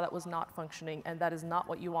we saw that was not functioning, and that is not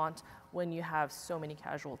what you want when you have so many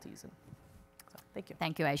casualties. And so, thank you.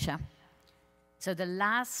 Thank you, Ayşe. So the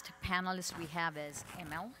last panelist we have is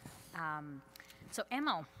Emel. So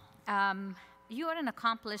Emel, you are an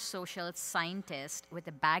accomplished social scientist with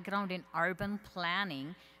a background in urban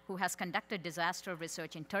planning who has conducted disaster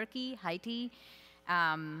research in Turkey, Haiti,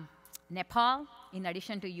 Nepal, in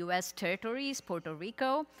addition to US territories, Puerto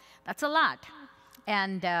Rico. That's a lot.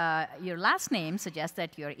 And your last name suggests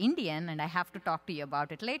that you're Indian, and I have to talk to you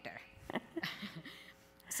about it later.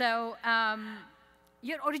 So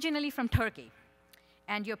you're originally from Turkey,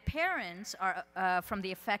 and your parents are from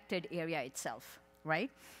the affected area itself, right?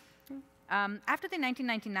 After the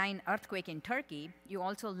 1999 earthquake in Turkey, you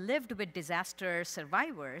also lived with disaster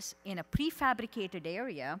survivors in a prefabricated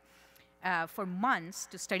area for months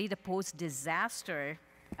to study the post-disaster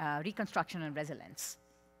reconstruction and resilience.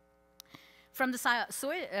 From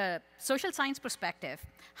the social science perspective,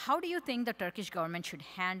 how do you think the Turkish government should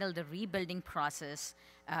handle the rebuilding process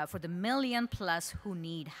for the million plus who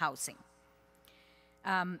need housing?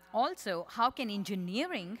 Also, how can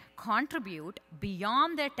engineering contribute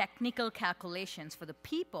beyond their technical calculations for the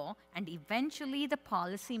people and eventually the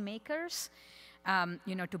policymakers,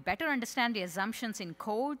 to better understand the assumptions in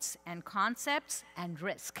codes and concepts and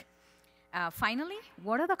risk? Finally,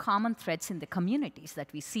 what are the common threats in the communities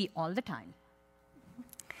that we see all the time?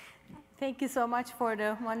 Thank you so much for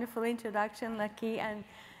the wonderful introduction, Lucky, and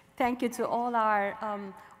thank you to all our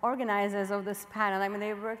organizers of this panel. I mean,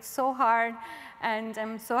 they worked so hard, and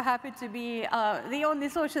I'm so happy to be the only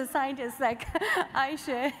social scientist like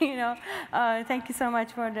Ayşe, Thank you so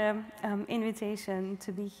much for the invitation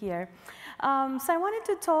to be here. So I wanted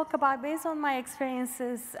to talk about, based on my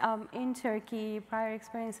experiences in Turkey, prior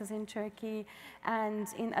experiences in Turkey and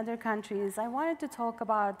in other countries, I wanted to talk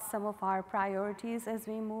about some of our priorities as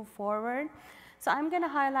we move forward. So I'm going to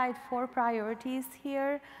highlight 4 priorities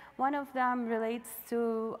here. One of them relates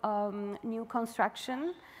to new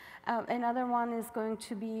construction. Another one is going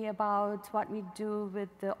to be about what we do with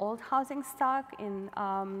the old housing stock in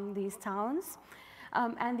these towns.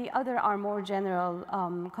 And the other are more general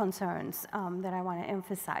concerns that I want to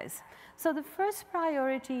emphasize. So the first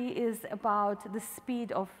priority is about the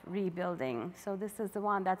speed of rebuilding. So this is the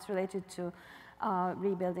one that's related to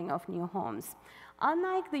rebuilding of new homes.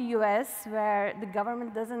 Unlike the US, where the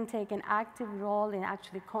government doesn't take an active role in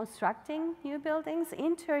actually constructing new buildings,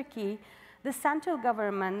 in Turkey, the central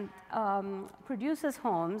government produces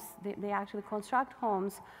homes. They actually construct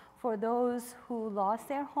homes for those who lost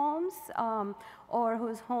their homes or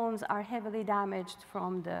whose homes are heavily damaged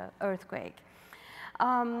from the earthquake.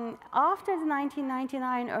 After the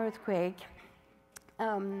 1999 earthquake,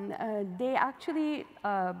 they actually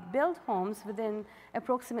built homes within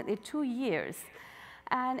approximately 2 years.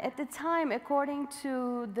 And at the time, according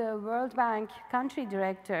to the World Bank country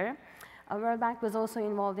director, World Bank was also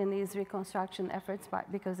involved in these reconstruction efforts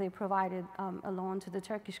because they provided a loan to the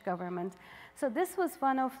Turkish government. So this was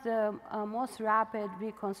one of the most rapid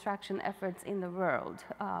reconstruction efforts in the world,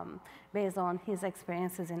 based on his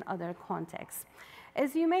experiences in other contexts.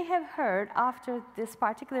 As you may have heard, after this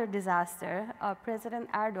particular disaster,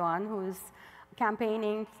 President Erdogan, who is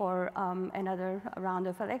campaigning for another round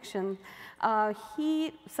of election,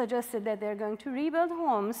 he suggested that they're going to rebuild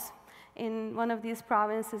homes in one of these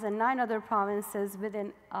provinces and 9 other provinces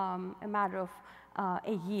within a matter of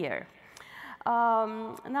a year.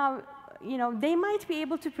 Now, they might be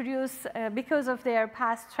able to produce, because of their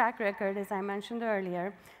past track record, as I mentioned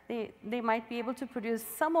earlier, they might be able to produce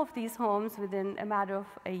some of these homes within a matter of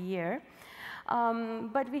a year.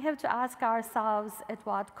 But we have to ask ourselves at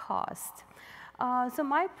what cost. So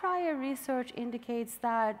my prior research indicates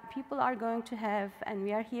that people are going to have, and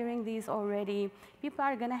we are hearing these already, people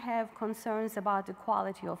are going to have concerns about the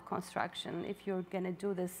quality of construction if you're going to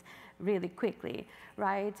do this really quickly,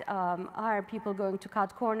 right? Are people going to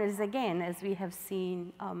cut corners again, as we have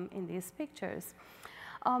seen in these pictures?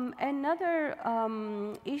 Another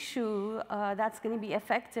issue that's going to be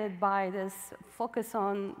affected by this focus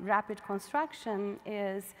on rapid construction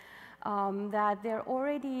is that they're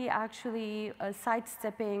already actually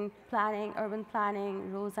sidestepping urban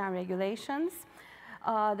planning rules and regulations.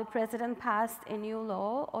 The president passed a new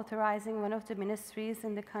law authorizing one of the ministries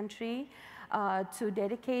in the country to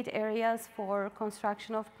dedicate areas for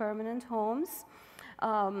construction of permanent homes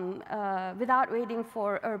without waiting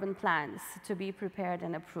for urban plans to be prepared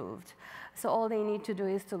and approved. So all they need to do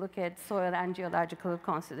is to look at soil and geological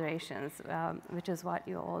considerations, which is what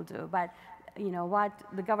you all do. But what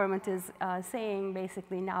the government is saying,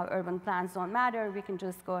 basically now urban plans don't matter, we can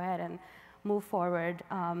just go ahead and move forward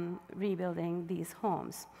rebuilding these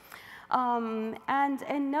homes. And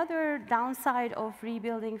another downside of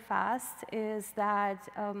rebuilding fast is that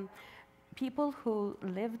people who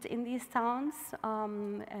lived in these towns,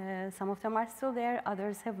 some of them are still there,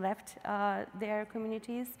 others have left their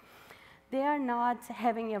communities. They are not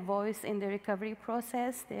having a voice in the recovery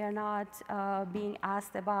process. They are not being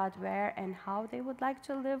asked about where and how they would like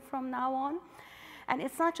to live from now on. And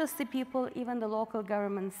it's not just the people, even the local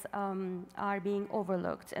governments are being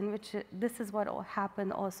overlooked, and this is what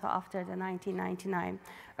happened also after the 1999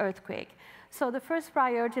 earthquake. So the first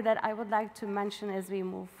priority that I would like to mention as we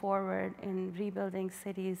move forward in rebuilding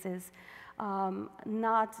cities is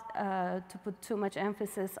not to put too much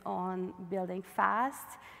emphasis on building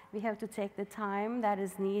fast. We have to take the time that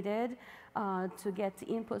is needed to get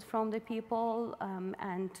input from the people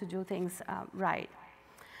and to do things right.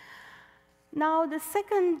 Now, the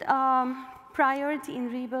second priority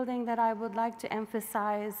in rebuilding that I would like to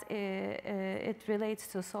emphasize, it relates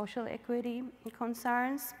to social equity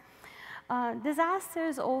concerns.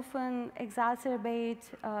 Disasters often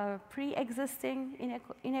exacerbate pre-existing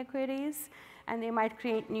inequities, and they might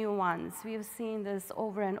create new ones. We've seen this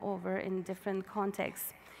over and over in different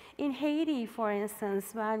contexts. In Haiti, for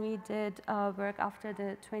instance, when we did work after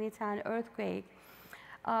the 2010 earthquake,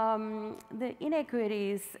 the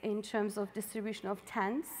inequities in terms of distribution of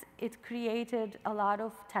tents, it created a lot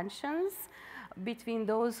of tensions between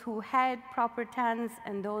those who had proper tents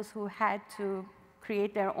and those who had to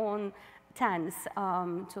create their own tents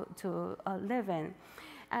to live in.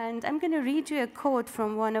 And I'm going to read you a quote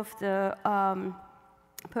from one of the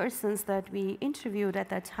persons that we interviewed at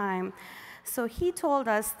that time. So he told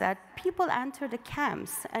us that people enter the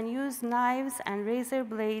camps and use knives and razor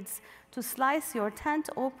blades to slice your tent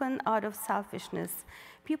open out of selfishness.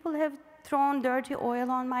 People have thrown dirty oil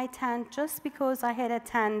on my tent just because I had a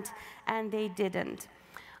tent and they didn't.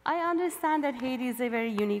 I understand that Haiti is a very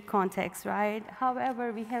unique context, right?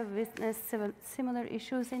 However, we have witnessed similar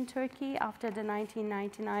issues in Turkey after the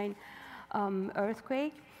 1999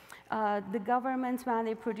 earthquake. The government, when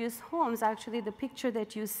they produce homes, actually the picture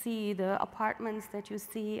that you see, the apartments that you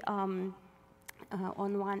see on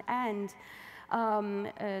one end,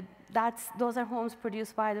 those are homes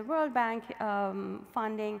produced by the World Bank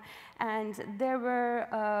funding, and there were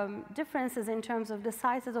differences in terms of the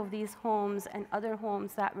sizes of these homes and other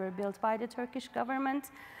homes that were built by the Turkish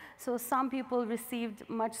government. So some people received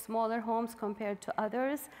much smaller homes compared to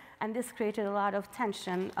others, and this created a lot of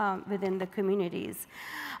tension within the communities.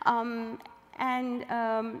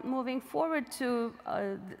 Moving forward to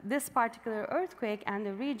this particular earthquake and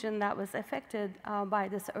the region that was affected by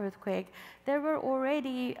this earthquake, there were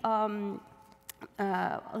already a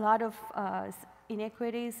lot of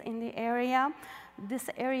inequities in the area.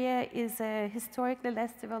 This area is a historically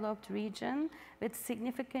less developed region with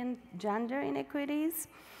significant gender inequities.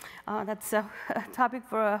 That's a topic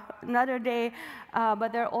for another day,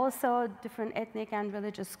 but there are also different ethnic and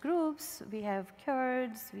religious groups. We have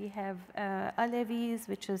Kurds, we have Alevis,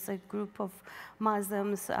 which is a group of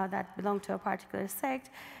Muslims that belong to a particular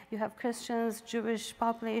sect. You have Christians, Jewish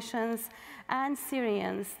populations, and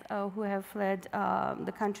Syrians who have fled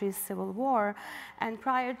the country's civil war. And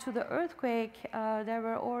prior to the earthquake, there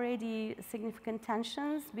were already significant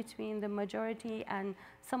tensions between the majority and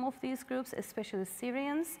some of these groups, especially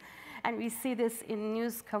Syrians. And we see this in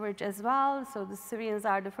news coverage as well. So the Syrians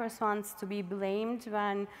are the first ones to be blamed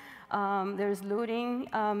when there's looting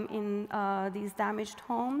in these damaged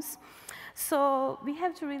homes. So we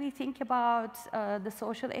have to really think about the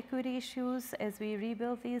social equity issues as we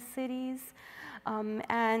rebuild these cities. We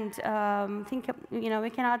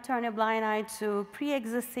cannot turn a blind eye to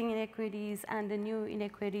pre-existing inequities and the new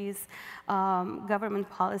inequities government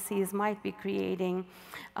policies might be creating.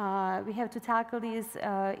 We have to tackle these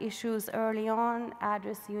issues early on,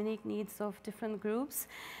 address unique needs of different groups,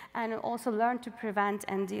 and also learn to prevent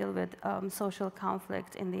and deal with social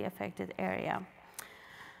conflict in the affected area.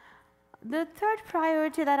 The third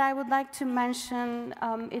priority that I would like to mention,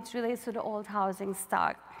 it relates to the old housing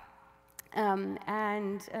stock.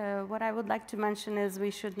 What I would like to mention is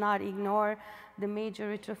we should not ignore the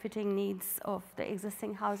major retrofitting needs of the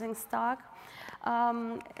existing housing stock.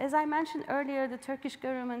 As I mentioned earlier, the Turkish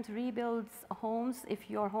government rebuilds homes if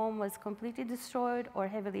your home was completely destroyed or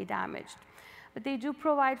heavily damaged. But they do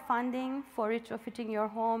provide funding for retrofitting your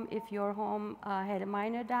home if your home had a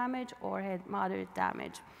minor damage or had moderate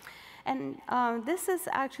damage. And this is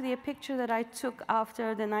actually a picture that I took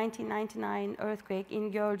after the 1999 earthquake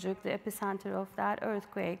in Gölcük, the epicenter of that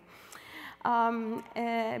earthquake. I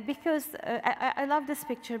love this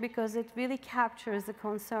picture because it really captures the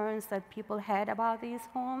concerns that people had about these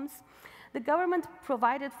homes. The government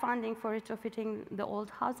provided funding for retrofitting the old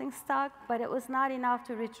housing stock, but it was not enough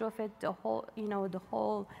to retrofit the whole, the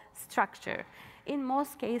whole structure. In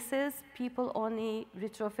most cases, people only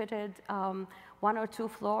retrofitted 1 or 2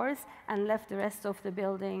 floors and left the rest of the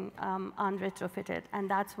building unretrofitted. And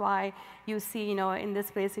that's why you see, in this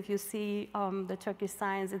place, if you see the Turkish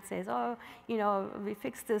signs, it says, oh, we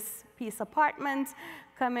fixed this piece apartment,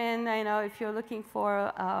 come in, if you're looking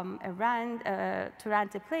for to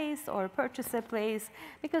rent a place or purchase a place,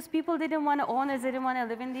 because people didn't want to own it, they didn't want to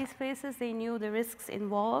live in these places, they knew the risks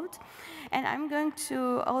involved. And I'm going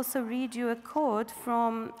to also read you a quote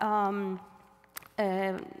from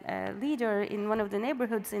a leader in one of the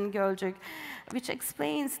neighborhoods in Gölcük, which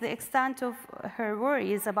explains the extent of her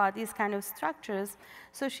worries about these kind of structures.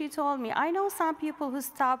 So she told me, I know some people who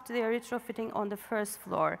stopped their retrofitting on the first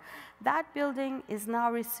floor. That building is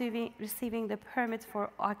now receiving the permit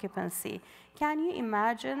for occupancy. Can you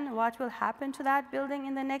imagine what will happen to that building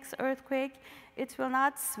in the next earthquake? It will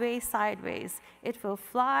not sway sideways. It will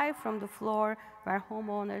fly from the floor where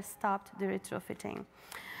homeowners stopped the retrofitting.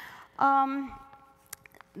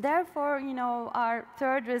 Therefore, our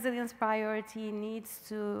third resilience priority needs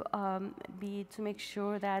to be to make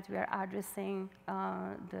sure that we are addressing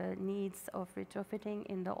the needs of retrofitting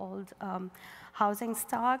in the old housing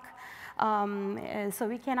stock. So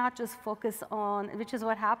we cannot just focus on, which is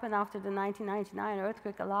what happened after the 1999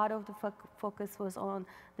 earthquake. A lot of the focus was on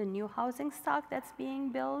the new housing stock that's being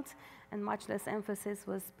built, and much less emphasis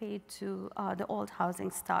was paid to the old housing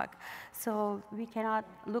stock. So we cannot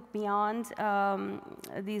look beyond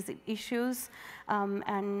these issues,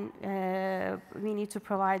 and we need to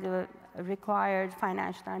provide the required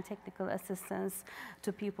financial and technical assistance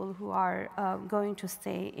to people who are going to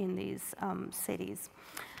stay in these cities.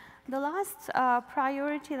 The last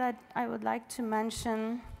priority that I would like to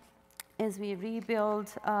mention as we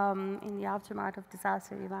rebuild in the aftermath of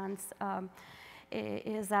disaster events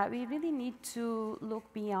is that we really need to look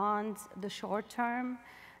beyond the short term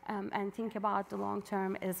and think about the long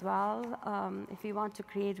term as well if we want to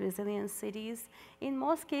create resilient cities. In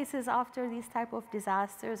most cases, after these type of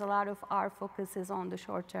disasters, a lot of our focus is on the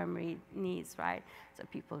short-term needs, right? So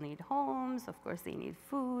people need homes, of course they need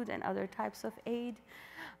food and other types of aid.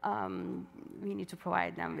 We need to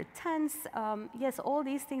provide them with tents. Yes, all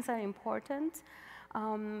these things are important,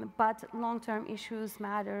 but long-term issues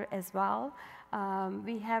matter as well.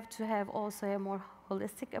 We have to have also a more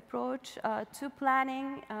holistic approach to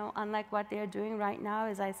planning, unlike what they're doing right now.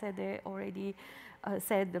 As I said, they already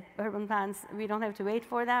said the urban plans, we don't have to wait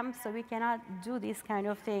for them, so we cannot do these kind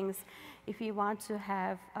of things. If we want to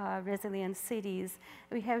have resilient cities,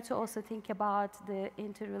 we have to also think about the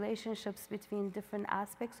interrelationships between different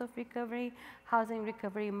aspects of recovery. Housing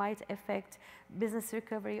recovery might affect business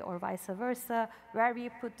recovery or vice versa. Where we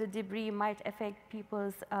put the debris might affect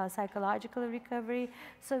people's psychological recovery.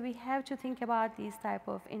 So we have to think about these type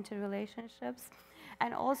of interrelationships.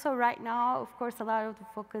 And also right now, of course, a lot of the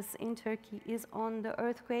focus in Turkey is on the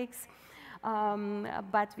earthquakes.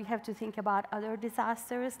 But we have to think about other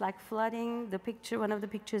disasters like flooding. The picture, one of the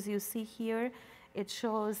pictures you see here, it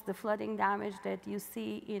shows the flooding damage that you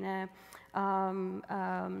see in a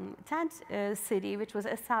tent city, which was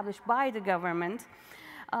established by the government.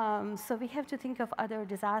 So we have to think of other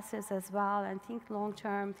disasters as well and think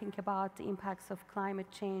long-term, think about the impacts of climate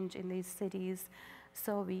change in these cities.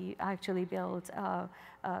 So we actually build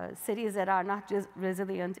cities that are not just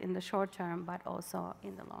resilient in the short term, but also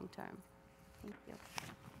in the long term. Thank you.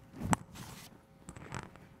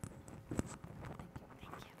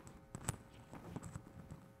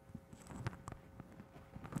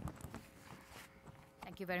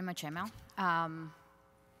 Thank you very much, Emel.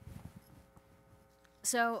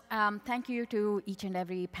 Thank you to each and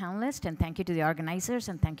every panelist, and thank you to the organizers,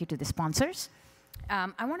 and thank you to the sponsors.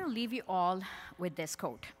 I want to leave you all with this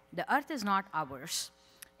quote. The earth is not ours.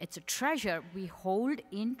 It's a treasure we hold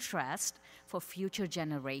in trust for future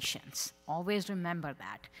generations. Always remember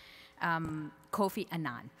that. Kofi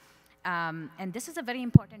Annan. And this is a very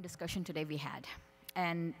important discussion today we had.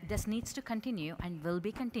 And this needs to continue and will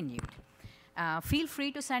be continued. Feel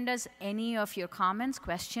free to send us any of your comments,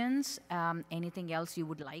 questions, anything else you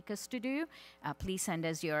would like us to do. Please send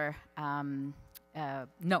us your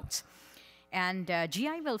notes. And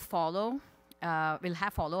GI will follow, will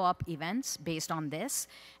have follow-up events based on this.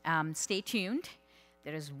 Stay tuned.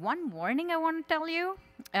 There is one warning I want to tell you.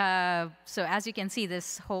 So as you can see,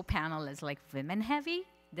 this whole panel is like women-heavy.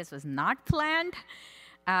 This was not planned.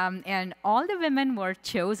 And all the women were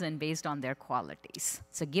chosen based on their qualities.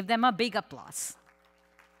 So give them a big applause.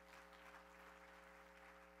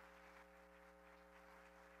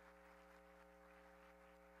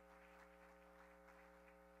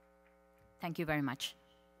 Thank you very much.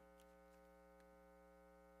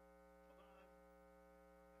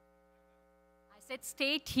 I said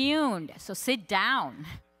stay tuned, so sit down.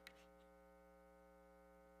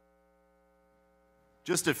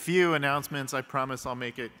 Just a few announcements. I promise I'll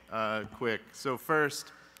make it quick. So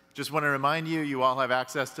first, just want to remind you, you all have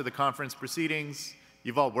access to the conference proceedings.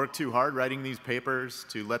 You've all worked too hard writing these papers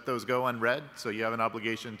to let those go unread, so you have an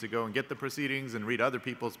obligation to go and get the proceedings and read other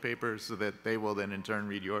people's papers so that they will then in turn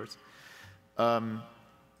read yours.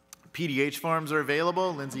 PDH forms are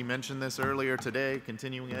available. Lindsay mentioned this earlier today,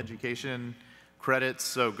 continuing education credits.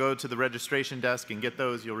 So go to the registration desk and get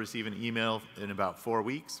those. You'll receive an email in about 4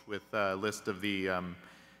 weeks with a list of the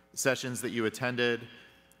sessions that you attended.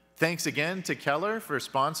 Thanks again to Keller for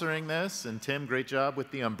sponsoring this, and Tim, great job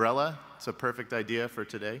with the umbrella. It's a perfect idea for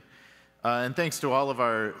today. And thanks to all of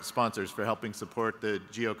our sponsors for helping support the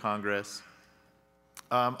Geo-Congress.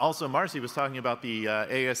 Also, Marcy was talking about the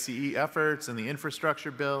ASCE efforts and the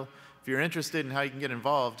infrastructure bill. If you're interested in how you can get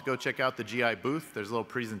involved, go check out the GI booth. There's a little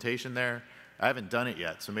presentation there. I haven't done it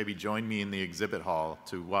yet, so maybe join me in the exhibit hall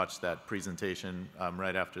to watch that presentation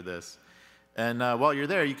right after this. And while you're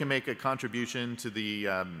there, you can make a contribution to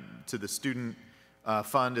the student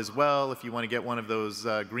fund as well. If you want to get one of those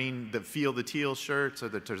the Feel the Teal shirts, or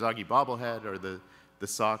the Terzaghi bobblehead, or the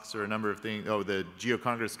socks, or a number of things. Oh, the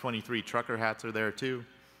Geo-Congress 23 trucker hats are there too.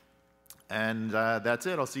 And that's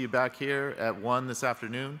it. I'll see you back here at 1 this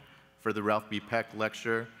afternoon for the Ralph B. Peck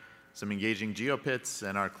lecture, some engaging geopits,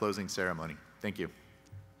 and our closing ceremony. Thank you.